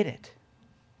like, I get it.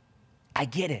 I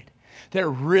get it. There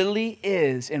really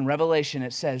is, in Revelation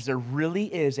it says, there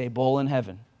really is a bowl in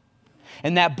heaven.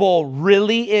 And that bowl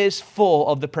really is full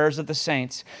of the prayers of the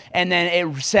saints. And then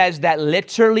it says that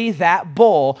literally that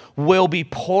bowl will be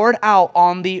poured out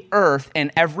on the earth,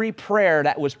 and every prayer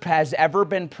that has ever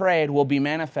been prayed will be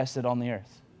manifested on the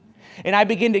earth. And I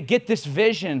begin to get this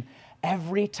vision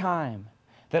every time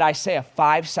that I say a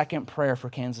 5-second prayer for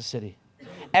Kansas City.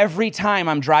 Every time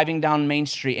I'm driving down Main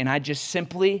Street and I just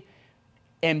simply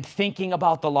am thinking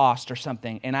about the lost or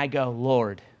something, and I go,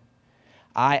 Lord,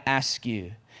 I ask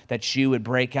you that you would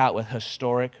break out with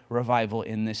historic revival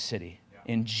in this city.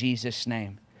 In Jesus'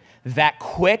 name. That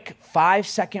quick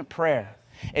 5-second prayer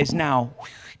is now,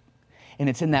 and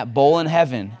it's in that bowl in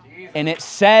heaven. And it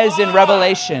says in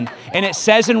Revelation,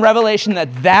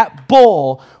 that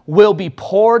bowl will be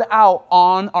poured out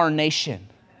on our nation.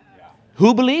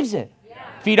 Who believes it?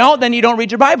 If you don't, then you don't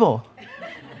read your Bible.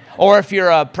 Or if you're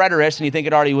a preterist and you think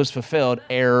it already was fulfilled,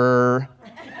 error.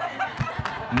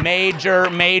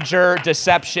 Major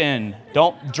deception.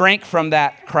 Don't drink from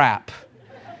that crap.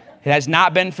 It has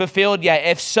not been fulfilled yet.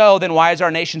 If so, then why is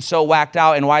our nation so whacked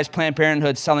out, and why is Planned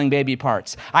Parenthood selling baby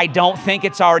parts? I don't think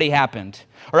it's already happened.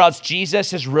 Or else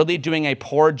Jesus is really doing a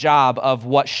poor job of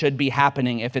what should be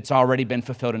happening if it's already been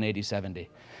fulfilled in AD 70.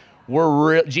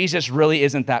 Jesus really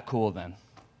isn't that cool then.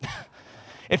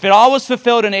 If it all was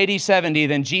fulfilled in AD 70,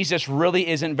 then Jesus really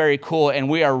isn't very cool, and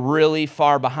we are really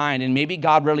far behind, and maybe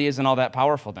God really isn't all that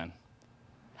powerful then.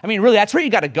 I mean, really, that's where you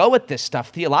got to go with this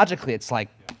stuff. Theologically, it's like,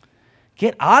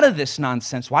 get out of this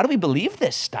nonsense. Why do we believe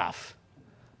this stuff?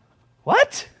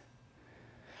 What?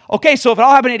 Okay, so if it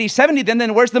all happened in AD 70,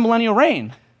 then where's the millennial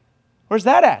reign? Where's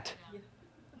that at?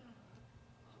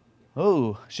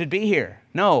 Oh, should be here.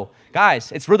 No, guys,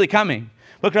 it's really coming.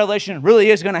 Book of Revelation really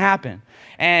is going to happen.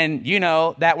 And you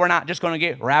know that we're not just going to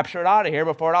get raptured out of here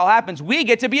before it all happens. We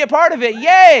get to be a part of it.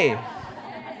 Yay!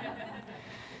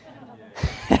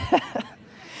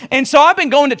 And so I've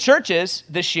been going to churches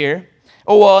this year,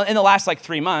 in the last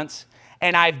 3 months,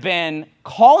 and I've been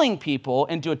calling people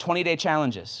into a 20-day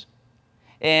challenges.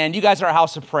 And you guys are a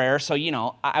house of prayer, so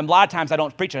a lot of times I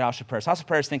don't preach at house of prayers. House of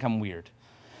prayers think I'm weird.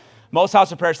 Most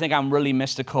house of prayers think I'm really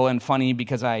mystical and funny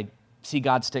because I see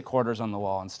God stick quarters on the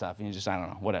wall and stuff. And I don't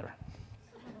know, whatever.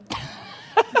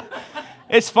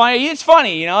 It's funny,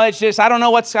 it's just, I don't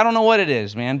know what it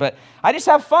is, man, but I just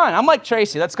have fun. I'm like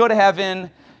Tracy, let's go to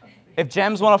heaven. If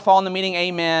gems want to fall in the meeting,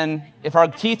 amen. If our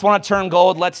teeth want to turn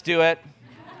gold, let's do it.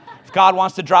 If God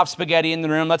wants to drop spaghetti in the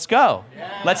room, let's go.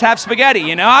 Let's have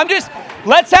spaghetti,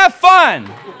 let's have fun.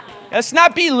 Let's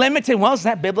not be limited. Well, is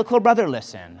that biblical, brother?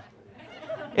 Listen.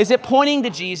 Is it pointing to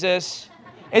Jesus?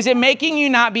 Is it making you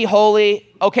not be holy?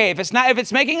 Okay, if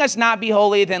it's making us not be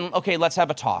holy, then okay, let's have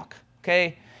a talk.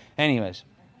 Okay? Anyways.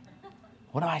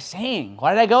 What am I saying?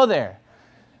 Why did I go there?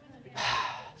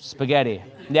 Spaghetti.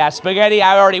 Yeah, spaghetti,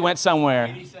 I already went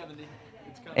somewhere.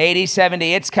 80,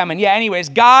 70, it's coming. Yeah, anyways,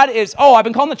 I've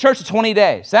been calling the church to 20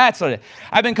 days. That's what it is.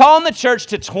 I've been calling the church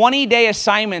to 20-day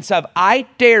assignments of I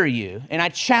dare you and I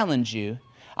challenge you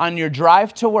on your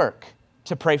drive to work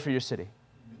to pray for your city.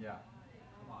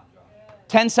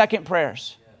 10-second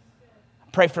prayers.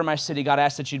 Pray for my city. God, I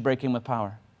ask that you'd break in with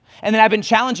power. And then I've been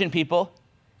challenging people.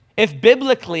 If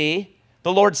biblically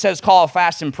the Lord says call a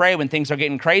fast and pray when things are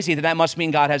getting crazy, then that must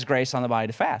mean God has grace on the body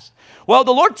to fast. Well,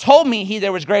 the Lord told me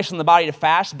there was grace on the body to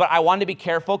fast, but I wanted to be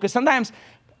careful because sometimes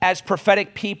as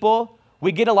prophetic people,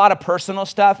 we get a lot of personal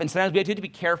stuff, and sometimes we have to be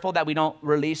careful that we don't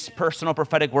release personal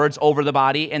prophetic words over the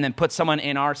body and then put someone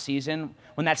in our season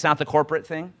when that's not the corporate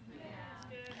thing.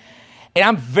 And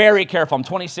I'm very careful. I'm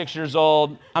 26 years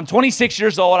old. I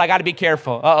got to be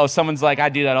careful. Someone's like, I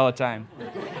do that all the time.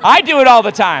 I do it all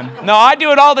the time. No, I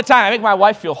do it all the time. I make my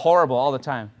wife feel horrible all the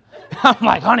time. I'm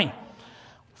like, honey,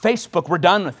 Facebook, we're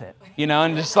done with it.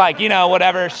 and just like,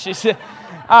 whatever. She's, so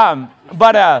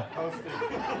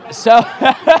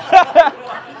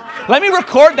let me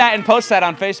record that and post that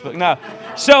on Facebook. No,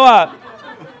 so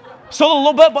a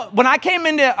little bit, but when I came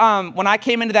into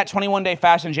that 21-day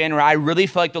fast in January, I really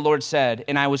feel like the Lord said,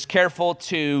 and I was careful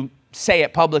to say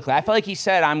it publicly. I feel like he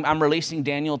said, I'm releasing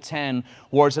Daniel 10,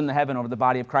 wars in the heaven over the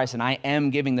body of Christ, and I am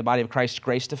giving the body of Christ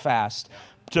grace to fast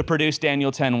to produce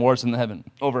Daniel 10, wars in the heaven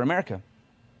over America.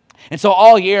 And so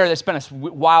all year, it's been a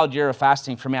wild year of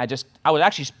fasting for me. I was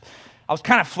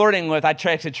kind of flirting with, I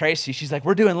texted Tracy. She's like,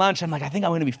 we're doing lunch. I'm like, I think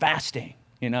I'm going to be fasting,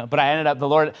 But I ended up, the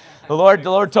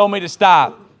Lord told me to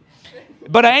stop.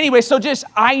 But anyway, so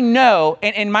I know,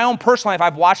 in my own personal life,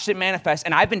 I've watched it manifest,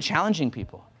 and I've been challenging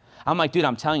people. I'm like, dude,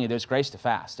 I'm telling you, there's grace to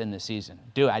fast in this season.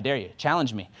 Do it, I dare you.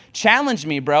 Challenge me. Challenge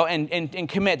me, bro, and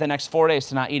commit the next 4 days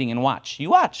to not eating and watch.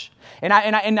 You watch. And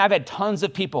I've had tons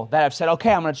of people that have said,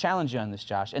 okay, I'm going to challenge you on this,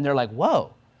 Josh. And they're like,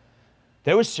 whoa,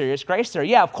 there was serious grace there.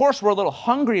 Yeah, of course, we're a little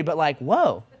hungry, but like,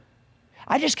 whoa.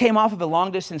 I just came off of a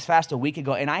long-distance fast a week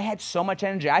ago, and I had so much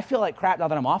energy. I feel like crap now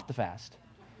that I'm off the fast.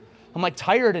 I'm like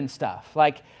tired and stuff.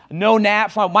 Like no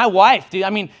naps. My wife, dude, I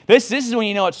mean, this is when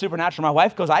you know it's supernatural. My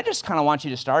wife goes, I just kind of want you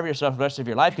to starve yourself the rest of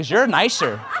your life because you're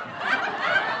nicer.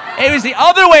 It was the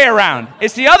other way around.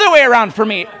 It's the other way around for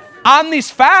me. On these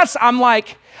fasts, I'm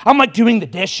like doing the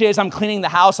dishes. I'm cleaning the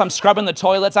house. I'm scrubbing the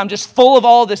toilets. I'm just full of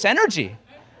all this energy.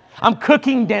 I'm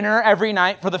cooking dinner every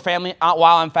night for the family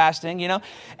while I'm fasting,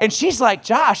 And she's like,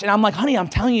 Josh, and I'm like, honey, I'm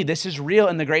telling you, this is real,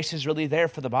 and the grace is really there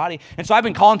for the body. And so I've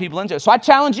been calling people into it. So I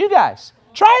challenge you guys.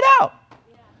 Try it out.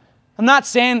 I'm not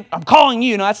saying, I'm calling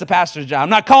you. No, that's the pastor's job. I'm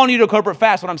not calling you to a corporate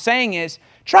fast. What I'm saying is,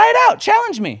 try it out.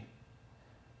 Challenge me.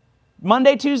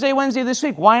 Monday, Tuesday, Wednesday this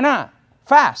week. Why not?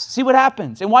 Fast. See what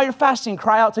happens. And while you're fasting,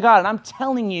 cry out to God. And I'm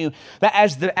telling you that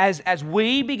as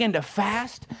we begin to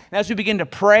fast and as we begin to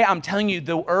pray, I'm telling you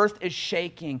the earth is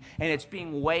shaking and it's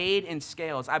being weighed in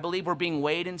scales. I believe we're being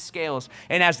weighed in scales.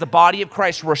 And as the body of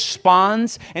Christ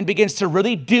responds and begins to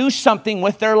really do something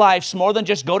with their lives more than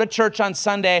just go to church on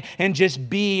Sunday and just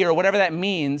be or whatever that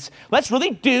means, let's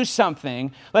really do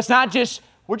something. Let's not just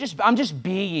I'm just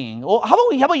being. Well, how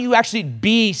about you actually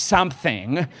be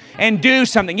something and do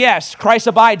something? Yes, Christ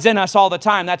abides in us all the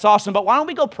time. That's awesome. But why don't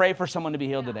we go pray for someone to be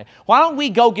healed today? Why don't we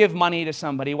go give money to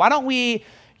somebody? Why don't we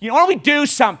do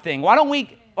something? Why don't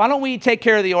we take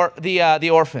care of the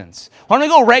orphans? Why don't we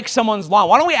go rake someone's lawn?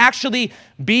 Why don't we actually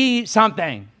be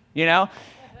something? And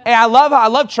I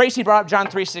love Tracy brought up John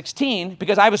 3:16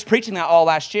 because I was preaching that all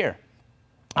last year.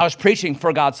 I was preaching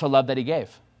for God so loved that he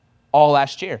gave. All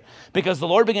last year, because the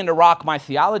Lord began to rock my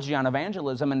theology on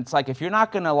evangelism, and it's like if you're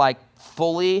not going to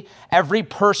fully every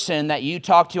person that you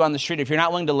talk to on the street, if you're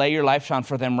not willing to lay your life down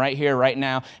for them right here, right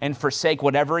now, and forsake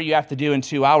whatever you have to do in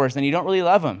 2 hours, then you don't really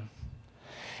love them.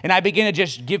 And I began to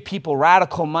just give people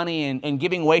radical money and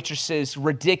giving waitresses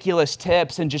ridiculous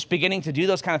tips and just beginning to do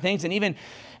those kind of things. And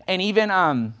even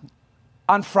on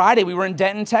Friday we were in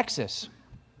Denton, Texas.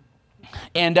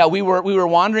 And we were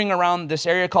wandering around this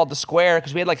area called the Square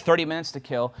because we had 30 minutes to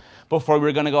kill before we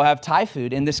were going to go have Thai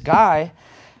food. And this guy,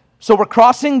 so we're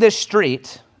crossing this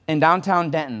street in downtown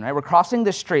Denton, right? We're crossing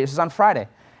this street. This is on Friday.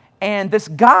 And this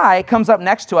guy comes up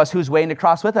next to us who's waiting to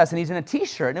cross with us, and he's in a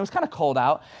T-shirt. And it was kind of cold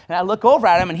out. And I look over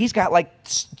at him, and he's got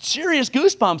serious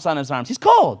goosebumps on his arms. He's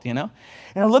cold, And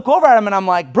I look over at him, and I'm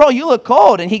like, bro, you look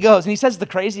cold. And he says the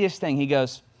craziest thing. He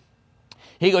goes,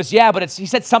 yeah, but he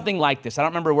said something like this. I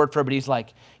don't remember a word for it, but he's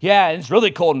like, yeah, it's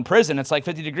really cold in prison. It's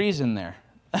 50 degrees in there.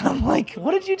 And I'm like,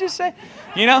 what did you just say?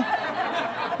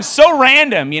 It's so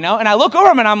random, And I look over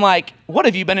him and I'm like, what,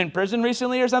 have you been in prison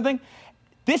recently or something?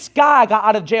 This guy got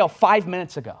out of jail 5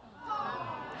 minutes ago.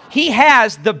 He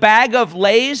has the bag of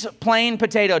Lay's plain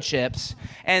potato chips,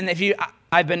 and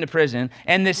I've been to prison,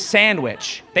 and this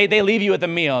sandwich. They leave you with a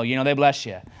meal, they bless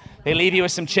you. They leave you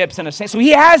with some chips and a sandwich. So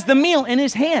he has the meal in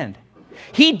his hand.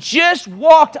 He just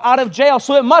walked out of jail,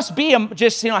 so it must be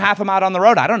just half a mile down the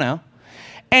road. I don't know.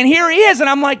 And here he is, and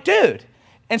I'm like, dude.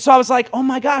 And so I was like, oh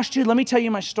my gosh, dude, let me tell you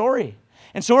my story.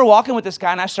 And so we're walking with this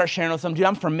guy, and I start sharing with him, dude,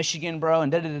 I'm from Michigan, bro, and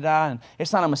da-da-da-da. And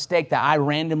it's not a mistake that I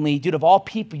randomly, dude, of all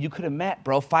people you could have met,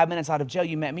 bro, 5 minutes out of jail,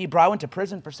 you met me. Bro, I went to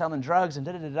prison for selling drugs and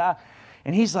da-da-da-da.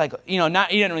 And he's like, he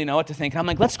didn't really know what to think. And I'm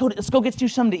like, let's go get you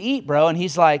something to eat, bro. And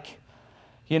he's like,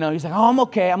 he's like, oh, I'm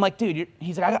okay. I'm like, dude,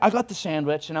 he's like, I got the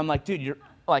sandwich. And I'm like, dude, you're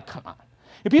like, come on.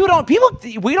 We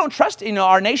don't trust,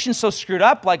 our nation's so screwed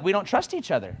up, we don't trust each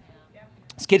other.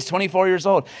 This kid's 24 years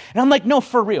old. And I'm like, no,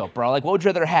 for real, bro. What would you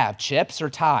rather have, chips or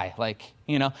Thai?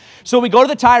 So we go to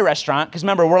the Thai restaurant, because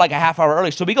remember, we're a half hour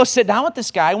early. So we go sit down with this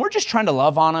guy, and we're just trying to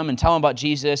love on him and tell him about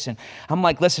Jesus. And I'm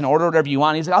like, listen, order whatever you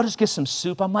want. He's like, I'll just get some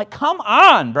soup. I'm like, come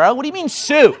on, bro. What do you mean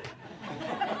soup?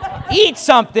 Eat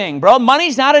something, bro.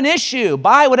 Money's not an issue.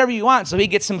 Buy whatever you want. So he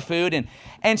gets some food,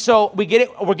 and so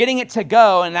we're getting it to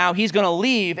go, and now he's going to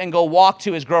leave and go walk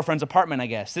to his girlfriend's apartment, I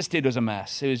guess. This dude was a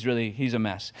mess. He's a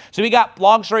mess. So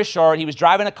long story short, he was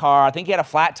driving a car. I think he had a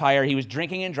flat tire. He was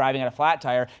drinking and driving, had a flat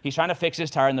tire. He's trying to fix his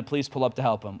tire, and the police pull up to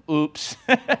help him. Oops.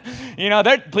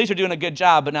 The police are doing a good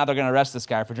job, but now they're going to arrest this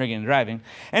guy for drinking and driving.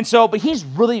 And so, but he's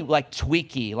really like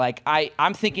tweaky. Like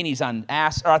I'm thinking he's on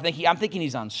I'm thinking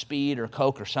he's on speed or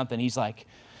coke or something.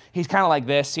 He's kind of like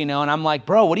this, and I'm like,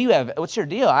 bro, what do you have? What's your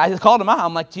deal? I called him out.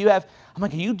 I'm like, do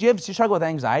you struggle with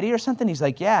anxiety or something? He's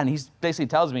like, yeah. And he basically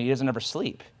tells me he doesn't ever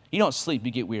sleep. You don't sleep,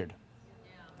 you get weird.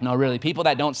 No, really, people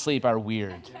that don't sleep are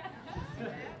weird.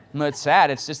 No, it's sad.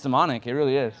 It's just demonic. It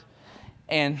really is.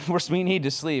 And we need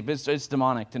to sleep. It's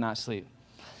demonic to not sleep.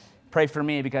 Pray for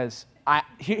me because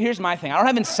here's my thing. I don't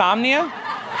have insomnia.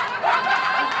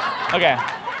 Okay.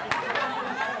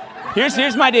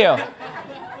 Here's my deal.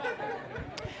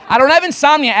 I don't have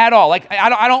insomnia at all. Like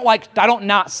I don't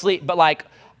not sleep, but like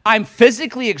I'm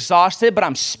physically exhausted, but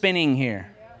I'm spinning here.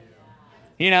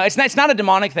 It's not a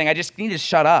demonic thing. I just need to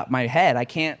shut up my head. I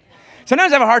can't.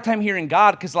 Sometimes I have a hard time hearing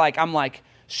God because I'm like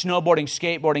snowboarding,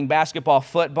 skateboarding, basketball,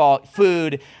 football,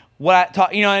 food.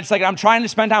 It's like I'm trying to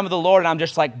spend time with the Lord, and I'm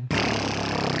just like.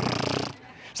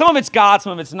 Some of it's God,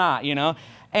 some of it's not.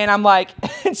 And I'm like,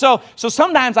 and so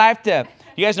sometimes I have to.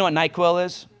 You guys know what NyQuil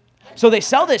is? So they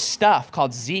sell this stuff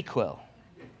called ZzzQuil.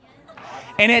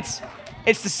 And it's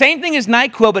the same thing as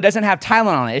NyQuil, but doesn't have Tylenol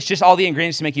on it. It's just all the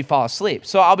ingredients to make you fall asleep.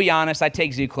 So I'll be honest, I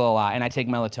take ZzzQuil a lot, and I take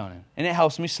melatonin. And it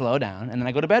helps me slow down, and then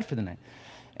I go to bed for the night.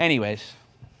 Anyways,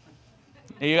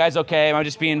 are you guys okay? Am I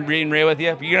just being real with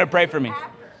you? You're going to pray for me.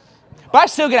 But I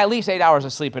still get at least 8 hours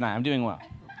of sleep a night. I'm doing well.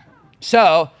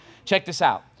 So check this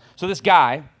out. So this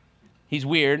guy, he's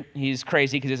weird. He's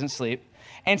crazy because he doesn't sleep.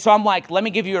 And so I'm like, let me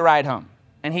give you a ride home.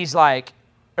 And he's like,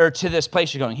 or to this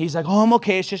place you're going. He's like, oh, I'm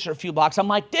okay. It's just a few blocks. I'm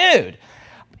like, dude,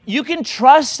 you can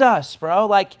trust us, bro.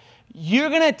 Like, you're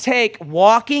going to take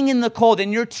walking in the cold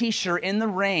in your T-shirt in the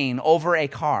rain over a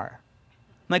car.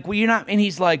 I'm like, well, you're not. And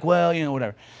he's like, well,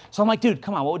 whatever. So I'm like, dude,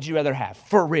 come on. What would you rather have?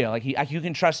 For real. Like, you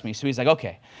can trust me. So he's like,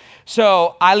 okay.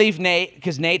 So I leave Nate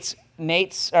because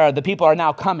the people are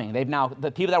now coming.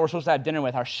 The people that we're supposed to have dinner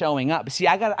with are showing up. But see,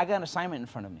 I got an assignment in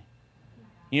front of me.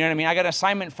 You know what I mean? I got an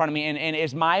assignment in front of me, and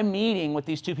is my meeting with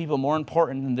these two people more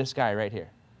important than this guy right here?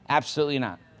 Absolutely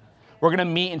not. We're going to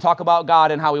meet and talk about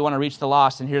God and how we want to reach the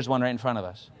lost, and here's one right in front of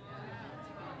us.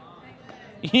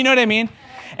 You know what I mean?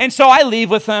 And so I leave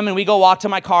with him, and we go walk to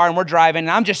my car, and we're driving,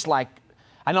 and I'm just like,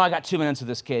 I know I got 2 minutes with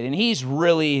this kid, and he's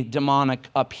really demonic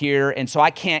up here, and so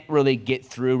I can't really get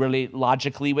through really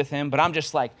logically with him, but I'm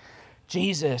just like,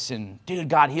 Jesus, and dude,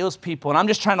 God heals people, and I'm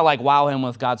just trying to like wow him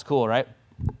with God's cool, right?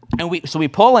 And we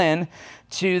pull in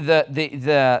to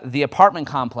the apartment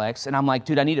complex, and I'm like,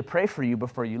 dude, I need to pray for you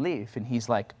before you leave. And he's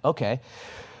like, okay.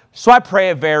 So I pray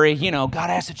a very, God,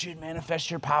 I ask that you'd manifest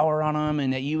your power on him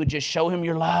and that you would just show him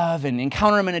your love and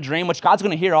encounter him in a dream, which God's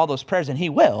going to hear all those prayers, and he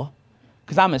will,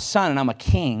 because I'm his son and I'm a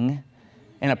king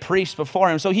and a priest before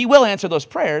him. So he will answer those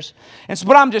prayers. And so,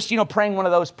 but I'm just, praying one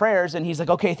of those prayers, and he's like,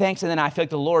 okay, thanks. And then I feel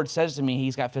like the Lord says to me,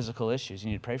 he's got physical issues.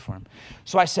 You need to pray for him.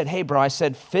 So I said, hey, bro,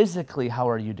 physically, how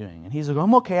are you doing? And he's like,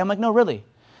 I'm okay. I'm like, no, really.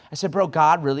 I said, bro,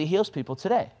 God really heals people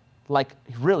today. Like,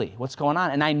 really, what's going on?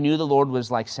 And I knew the Lord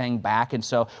was like saying back. And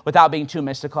so without being too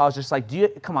mystical, I was just like, do you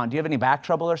have any back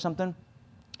trouble or something?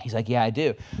 He's like, yeah, I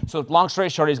do. So long story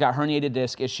short, he's got herniated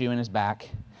disc issue in his back.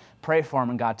 Pray for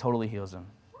him, and God totally heals him.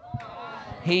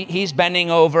 He's bending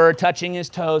over, touching his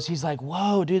toes. He's like,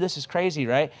 whoa, dude, this is crazy,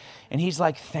 right? And he's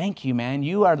like, thank you, man.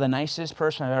 You are the nicest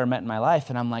person I've ever met in my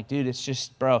life. And I'm like, dude, it's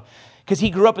just, bro. Because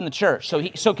he grew up in the church.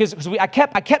 I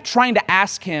kept trying to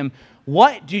ask him,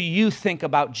 what do you think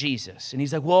about Jesus? And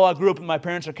he's like, well, I grew up and my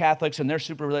parents are Catholics and they're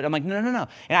super religious. I'm like, no.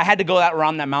 And I had to go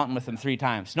around that mountain with him 3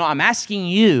 times. No, I'm asking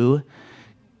you,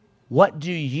 what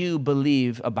do you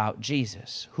believe about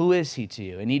Jesus? Who is he to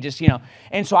you? And he just,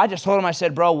 and so I just told him, I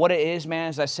said, bro, what it is, man,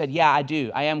 is I said, yeah, I do.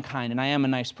 I am kind and I am a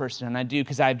nice person and I do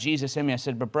because I have Jesus in me. I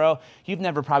said, but bro, you've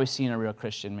never probably seen a real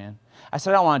Christian, man. I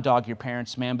said, I don't want to dog your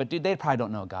parents, man, but dude, they probably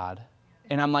don't know God.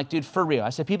 And I'm like, dude, for real. I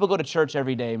said, people go to church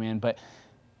every day, man, but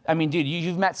I mean, dude,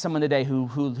 you've met someone today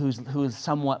who's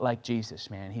somewhat like Jesus,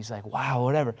 man. He's like, wow,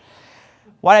 whatever.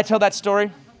 Why did I tell that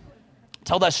story?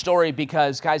 Tell that story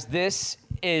because, guys, this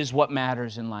is what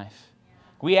matters in life.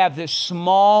 We have this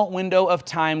small window of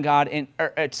time,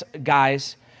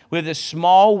 guys. We have this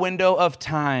small window of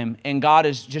time, and God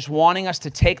is just wanting us to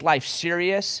take life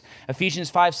serious.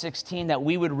 Ephesians 5:16, that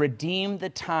we would redeem the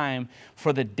time,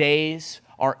 for the days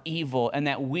are evil, and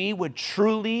that we would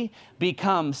truly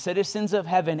become citizens of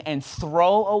heaven and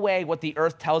throw away what the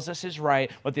earth tells us is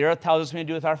right, what the earth tells us we need to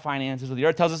do with our finances, what the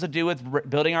earth tells us to do with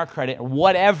building our credit, or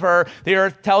whatever the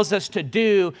earth tells us to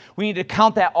do. We need to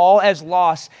count that all as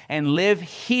loss and live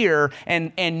here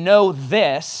and know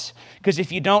this. Because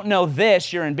if you don't know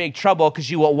this, you're in big trouble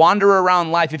because you will wander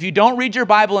around life. If you don't read your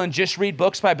Bible and just read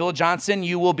books by Bill Johnson,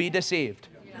 you will be deceived.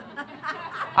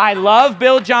 I love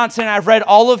Bill Johnson. I've read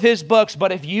all of his books,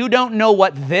 but if you don't know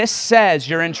what this says,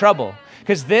 you're in trouble.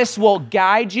 Because this will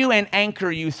guide you and anchor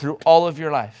you through all of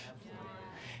your life.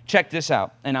 Check this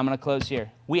out, and I'm going to close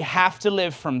here. We have to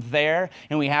live from there,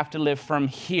 and we have to live from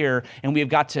here, and we've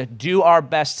got to do our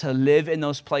best to live in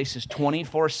those places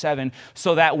 24/7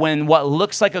 so that when what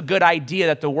looks like a good idea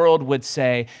that the world would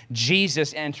say,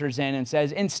 Jesus enters in and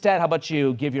says, instead, how about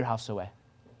you give your house away?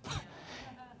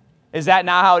 Is that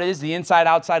not how it is? The inside,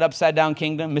 outside, upside down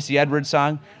kingdom, Missy Edwards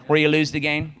song, where you lose the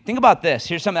game? Think about this.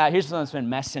 Here's something that's been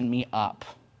messing me up.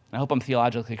 I hope I'm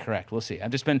theologically correct. We'll see.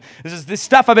 This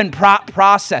stuff I've been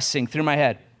processing through my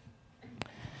head.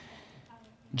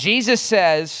 Jesus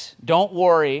says, don't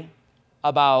worry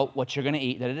about what you're going to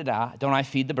eat. Don't I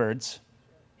feed the birds?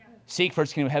 Seek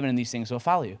first the kingdom of heaven and these things will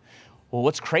follow you. Well,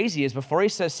 what's crazy is before he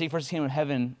says, seek first the kingdom of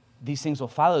heaven, these things will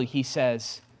follow you, he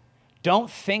says,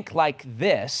 don't think like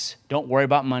this. Don't worry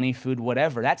about money, food,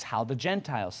 whatever. That's how the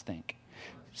Gentiles think.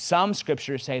 Some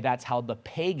scriptures say that's how the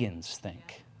pagans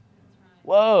think.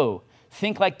 Whoa,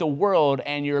 think like the world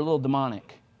and you're a little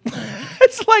demonic.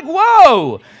 It's like,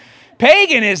 whoa,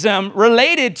 paganism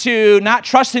related to not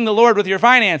trusting the Lord with your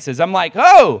finances. I'm like,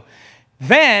 oh.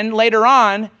 Then later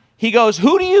on, he goes,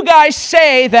 who do you guys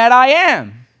say that I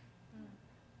am?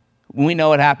 We know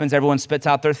what happens. Everyone spits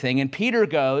out their thing. And Peter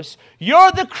goes,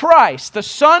 you're the Christ, the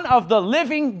Son of the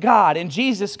living God. And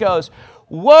Jesus goes,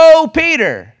 whoa,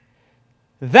 Peter.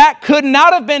 That could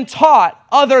not have been taught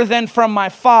other than from my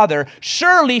Father.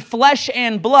 Surely flesh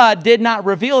and blood did not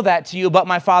reveal that to you, but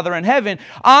my Father in heaven.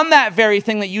 On that very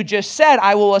thing that you just said,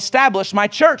 I will establish my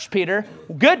church, Peter.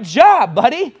 Good job,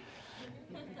 buddy.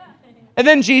 And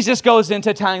then Jesus goes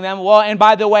into telling them, well, and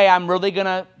by the way, I'm really going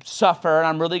to suffer, and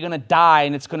I'm really going to die,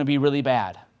 and it's going to be really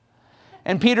bad.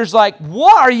 And Peter's like,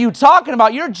 what are you talking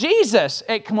about? You're Jesus.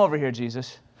 Hey, come over here,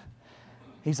 Jesus.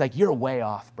 He's like, you're way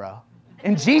off, bro.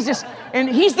 And Jesus, and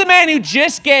he's the man who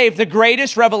just gave the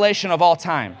greatest revelation of all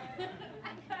time.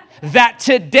 That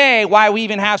today, why we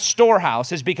even have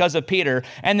Storehouse is because of Peter.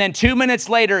 And then 2 minutes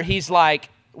later, he's like,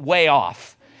 way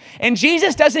off. And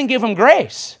Jesus doesn't give him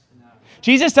grace.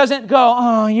 Jesus doesn't go,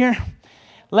 oh,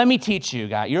 let me teach you,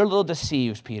 guy. You're a little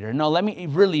deceived, Peter. No,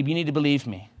 you need to believe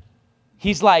me.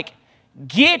 He's like,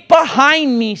 get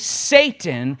behind me,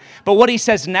 Satan. But what he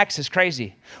says next is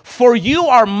crazy. For you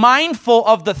are mindful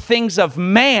of the things of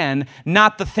man,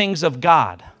 not the things of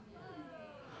God.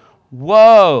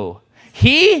 Whoa.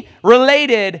 He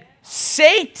related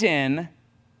Satan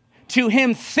to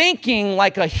him thinking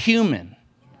like a human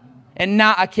and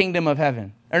not a kingdom of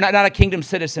heaven, or not a kingdom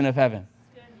citizen of heaven.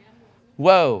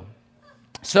 Whoa.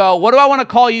 So what do I want to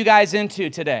call you guys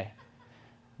into today?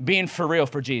 Being for real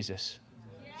for Jesus.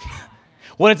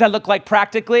 What does that look like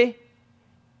practically?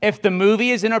 If the movie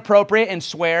is inappropriate and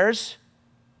swears,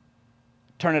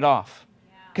 turn it off.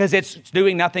 Because it's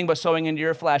doing nothing but sowing into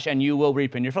your flesh, and you will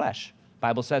reap in your flesh.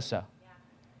 Bible says so.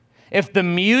 If the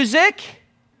music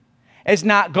is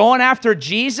not going after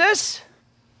Jesus,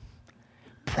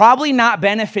 probably not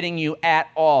benefiting you at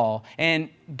all. And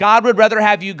God would rather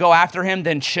have you go after him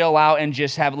than chill out and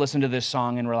just listen to this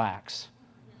song and relax.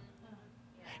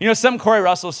 You know, something Corey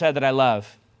Russell said that I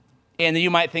love. And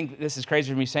you might think this is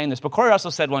crazy for me saying this, but Corey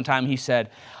Russell said one time, he said,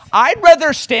 I'd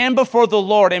rather stand before the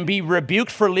Lord and be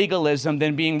rebuked for legalism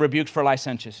than being rebuked for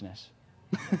licentiousness.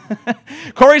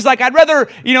 Corey's like, I'd rather,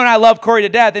 and I love Corey to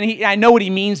death, and I know what he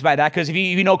means by that, because if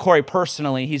you know Corey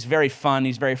personally, he's very fun,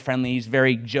 he's very friendly, he's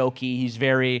very jokey, he's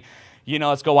very,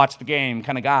 let's go watch the game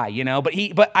kind of guy,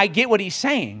 but I get what he's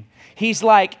saying. He's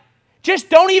like,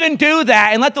 just don't even do that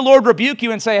and let the Lord rebuke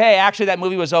you and say, hey, actually that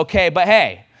movie was okay, but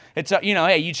hey, it's,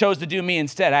 hey, you chose to do me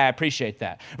instead. I appreciate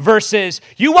that. Versus,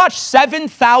 you watched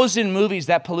 7,000 movies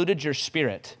that polluted your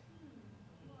spirit.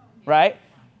 Right?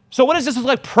 So what does this look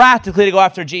like practically to go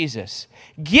after Jesus?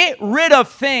 Get rid of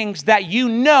things that you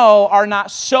know are not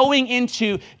sowing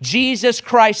into Jesus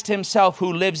Christ himself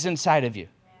who lives inside of you.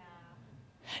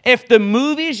 If the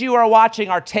movies you are watching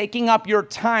are taking up your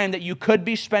time that you could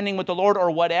be spending with the Lord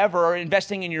or whatever, or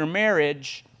investing in your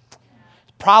marriage,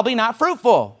 probably not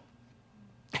fruitful.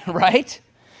 Right?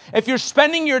 If you're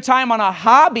spending your time on a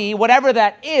hobby, whatever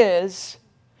that is,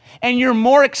 and you're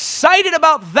more excited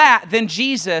about that than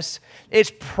Jesus,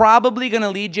 it's probably going to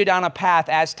lead you down a path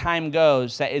as time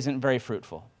goes that isn't very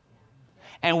fruitful.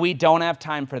 And we don't have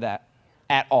time for that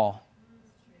at all.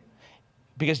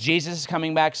 Because Jesus is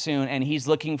coming back soon, and he's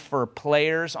looking for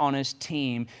players on his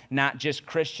team, not just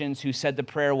Christians who said the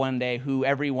prayer one day, who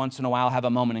every once in a while have a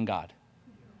moment in God.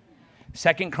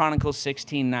 2 Chronicles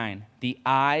 16:9, the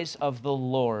eyes of the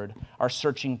Lord are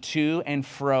searching to and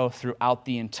fro throughout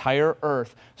the entire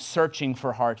earth, searching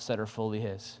for hearts that are fully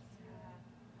his.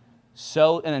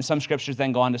 So, and then some scriptures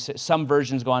then go on to say, some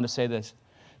versions go on to say this,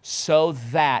 so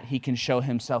that he can show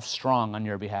himself strong on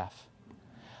your behalf.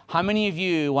 How many of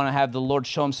you want to have the Lord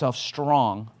show himself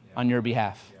strong on your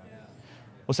behalf?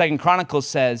 Well, 2 Chronicles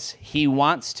says he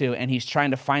wants to, and he's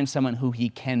trying to find someone who he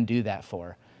can do that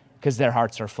for, because their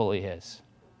hearts are fully his.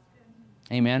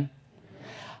 Amen?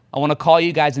 I want to call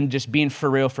you guys into just being for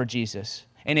real for Jesus.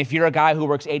 And if you're a guy who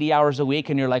works 80 hours a week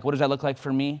and you're like, what does that look like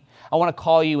for me? I want to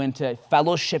call you into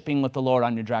fellowshipping with the Lord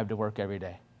on your drive to work every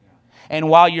day. And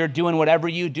while you're doing whatever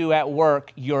you do at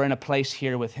work, you're in a place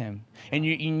here with him. And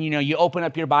you open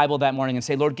up your Bible that morning and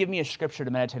say, Lord, give me a scripture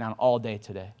to meditate on all day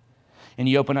today. And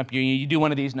you open up you do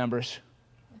one of these numbers.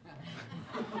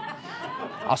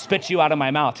 I'll spit you out of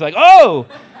my mouth. You're like, oh,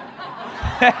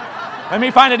 let me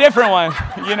find a different one.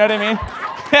 You know what I mean?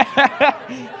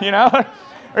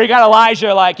 Or you got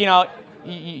Elijah, like,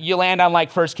 you land on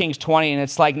like 1 Kings 20, and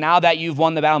it's like, now that you've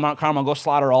won the battle of Mount Carmel, go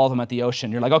slaughter all of them at the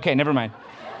ocean. You're like, okay, never mind.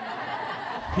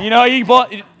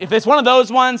 If it's one of those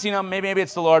ones, maybe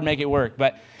it's the Lord, make it work.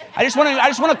 But I just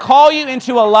want to call you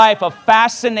into a life of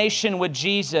fascination with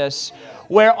Jesus,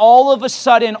 where all of a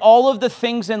sudden, all of the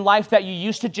things in life that you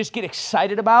used to just get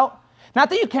excited about, not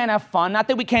that you can't have fun, not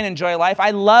that we can't enjoy life.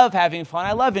 I love having fun.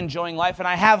 I love enjoying life, and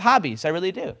I have hobbies. I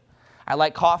really do. I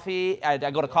like coffee. I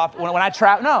go to coffee. When I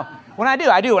travel,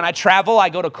 I do. When I travel, I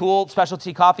go to cool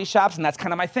specialty coffee shops, and that's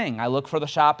kind of my thing. I look for the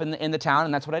shop in the town,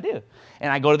 and that's what I do.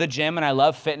 And I go to the gym, and I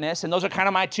love fitness, and those are kind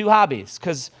of my two hobbies,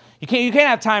 because you can't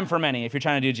have time for many if you're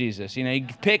trying to do Jesus. You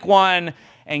pick one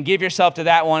and give yourself to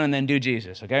that one, and then do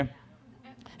Jesus, okay?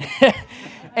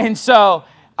 And so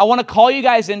I want to call you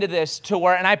guys into this to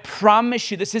where, and I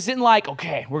promise you, this isn't like,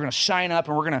 okay, we're going to shine up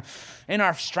and we're going to, in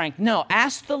our strength. No,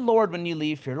 ask the Lord when you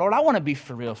leave here, Lord, I want to be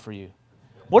for real for you.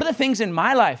 What are the things in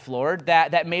my life, Lord,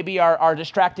 that maybe are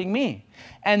distracting me?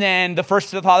 And then the first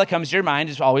thought that comes to your mind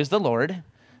is always the Lord.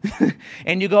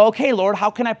 And you go, okay, Lord,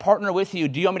 how can I partner with you?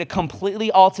 Do you want me to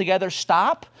completely altogether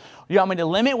stop? Do you want me to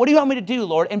limit? What do you want me to do,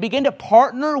 Lord? And begin to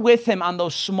partner with him on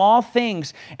those small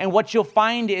things. And what you'll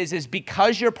find is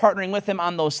because you're partnering with him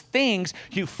on those things,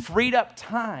 you freed up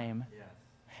time. Yes.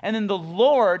 And then the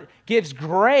Lord gives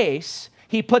grace.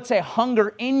 He puts a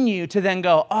hunger in you to then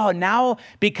go, oh, now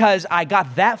because I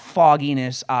got that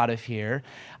fogginess out of here,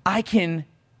 I can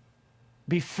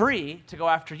be free to go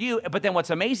after you. But then what's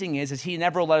amazing is he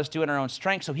never let us do it in our own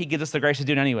strength, so he gives us the grace to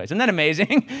do it anyways. Isn't that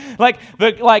amazing? like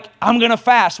I'm going to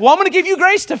fast. Well, I'm going to give you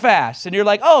grace to fast. And you're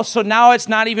like, oh, so now it's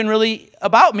not even really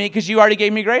about me because you already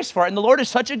gave me grace for it. And the Lord is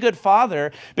such a good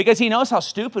father because he knows how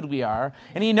stupid we are,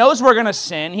 and he knows we're going to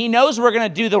sin. He knows we're going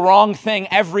to do the wrong thing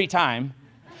every time.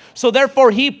 So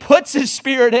therefore, he puts his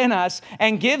spirit in us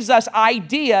and gives us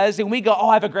ideas, and we go, oh,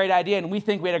 I have a great idea, and we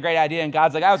think we had a great idea, and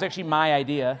God's like, that was actually my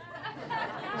idea.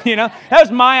 That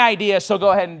was my idea, so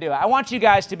go ahead and do it. I want you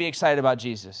guys to be excited about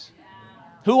Jesus.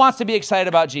 Who wants to be excited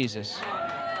about Jesus?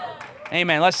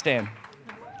 Amen. Let's stand.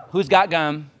 Who's got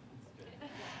gum?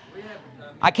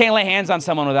 I can't lay hands on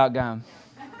someone without gum.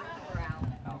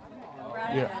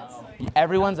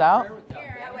 Everyone's out?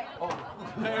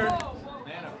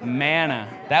 Manna.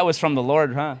 That was from the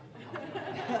Lord, huh?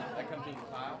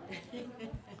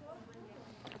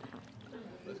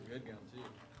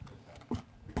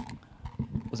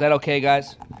 Was that okay,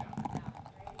 guys?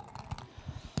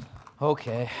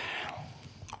 Okay.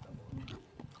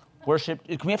 Worship.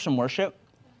 Can we have some worship?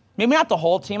 Maybe not the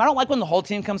whole team. I don't like when the whole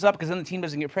team comes up because then the team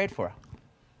doesn't get prayed for.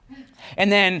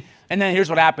 And then here's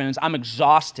what happens. I'm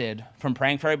exhausted from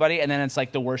praying for everybody, and then it's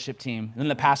like the worship team. And then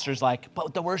the pastor's like,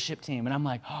 but the worship team. And I'm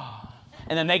like, oh.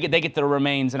 And then they get the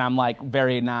remains, and I'm like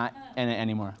very not in it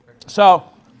anymore. So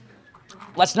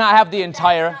let's not have the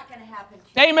entire... That's not going to happen.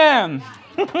 Amen.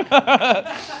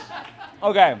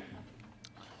 Okay.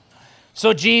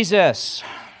 So Jesus,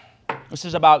 this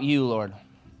is about you, Lord.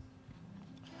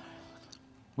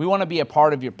 We want to be a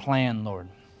part of your plan, Lord.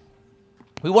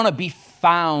 We want to be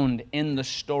found in the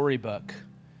storybook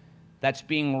that's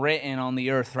being written on the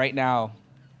earth right now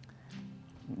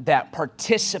that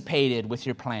participated with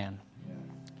your plan.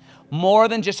 More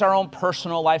than just our own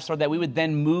personal life, Lord, that we would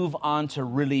then move on to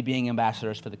really being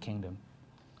ambassadors for the kingdom.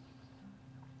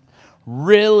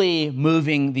 Really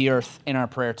moving the earth in our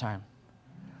prayer time.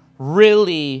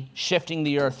 really shifting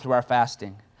the earth through our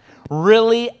fasting,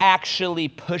 really actually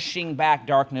pushing back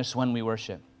darkness when we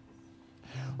worship,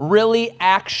 really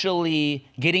actually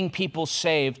getting people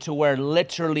saved to where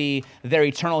literally their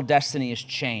eternal destiny is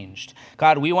changed.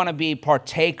 God, we want to be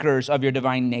partakers of your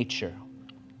divine nature.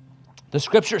 The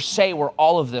scriptures say we're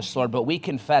all of this, Lord, but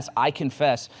I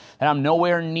confess that I'm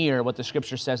nowhere near what the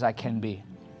scripture says I can be.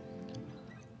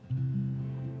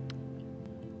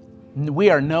 We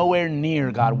are nowhere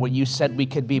near, God, what you said we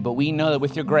could be, but we know that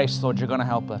with your grace, Lord, you're going to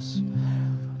help us.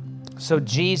 So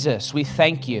Jesus, we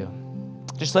thank you.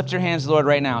 Just lift your hands, Lord,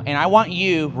 right now. And I want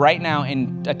you right now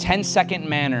in a 10-second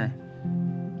manner,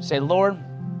 say, Lord,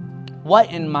 what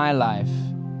in my life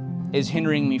is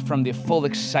hindering me from the full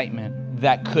excitement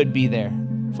that could be there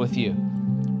with you?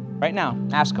 Right now,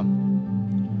 ask him.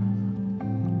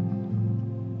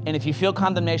 And if you feel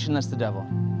condemnation, that's the devil.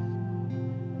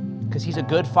 Because he's a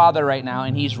good father right now,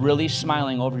 and he's really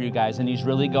smiling over you guys, and he's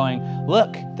really going,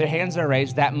 look, their hands are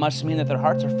raised. That must mean that their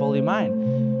hearts are fully mine.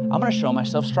 I'm going to show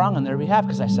myself strong on their behalf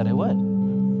because I said I would.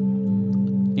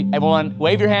 Everyone,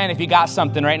 wave your hand if you got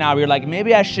something right now. You're like,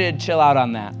 maybe I should chill out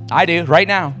on that. I do, right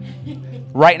now.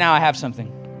 Right now I have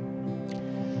something.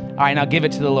 All right, now give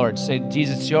it to the Lord. Say,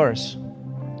 Jesus, it's yours.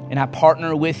 And I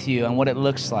partner with you on what it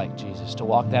looks like, Jesus, to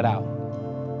walk that out.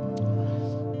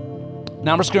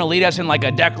 Now I'm just going to lead us in like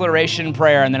a declaration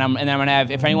prayer, and then I'm going to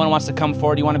have, if anyone wants to come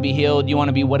forward, you want to be healed, you want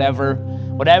to be whatever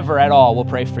at all, we'll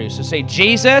pray for you. So say,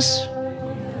 Jesus,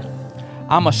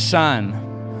 I'm a son,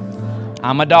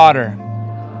 I'm a daughter,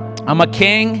 I'm a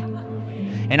king,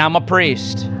 and I'm a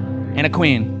priest and a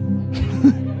queen.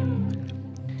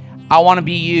 I want to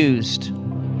be used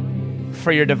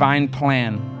for your divine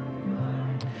plan.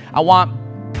 I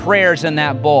want prayers in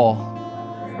that bowl.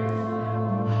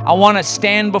 I want to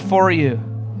stand before you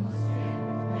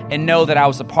and know that I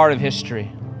was a part of history.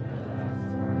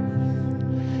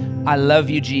 I love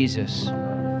you, Jesus.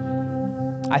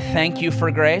 I thank you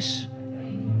for grace.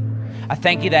 I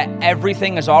thank you that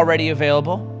everything is already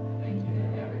available.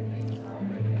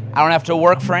 I don't have to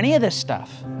work for any of this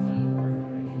stuff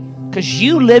because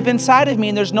you live inside of me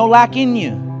and there's no lack in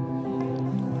you.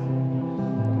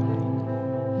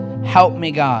 Help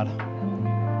me, God.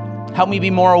 Help me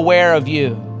be more aware of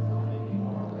you.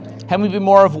 Help me be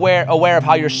more aware of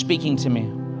how you're speaking to me.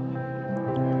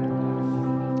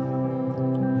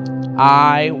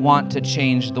 I want to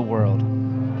change the world.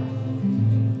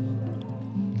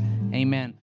 Amen.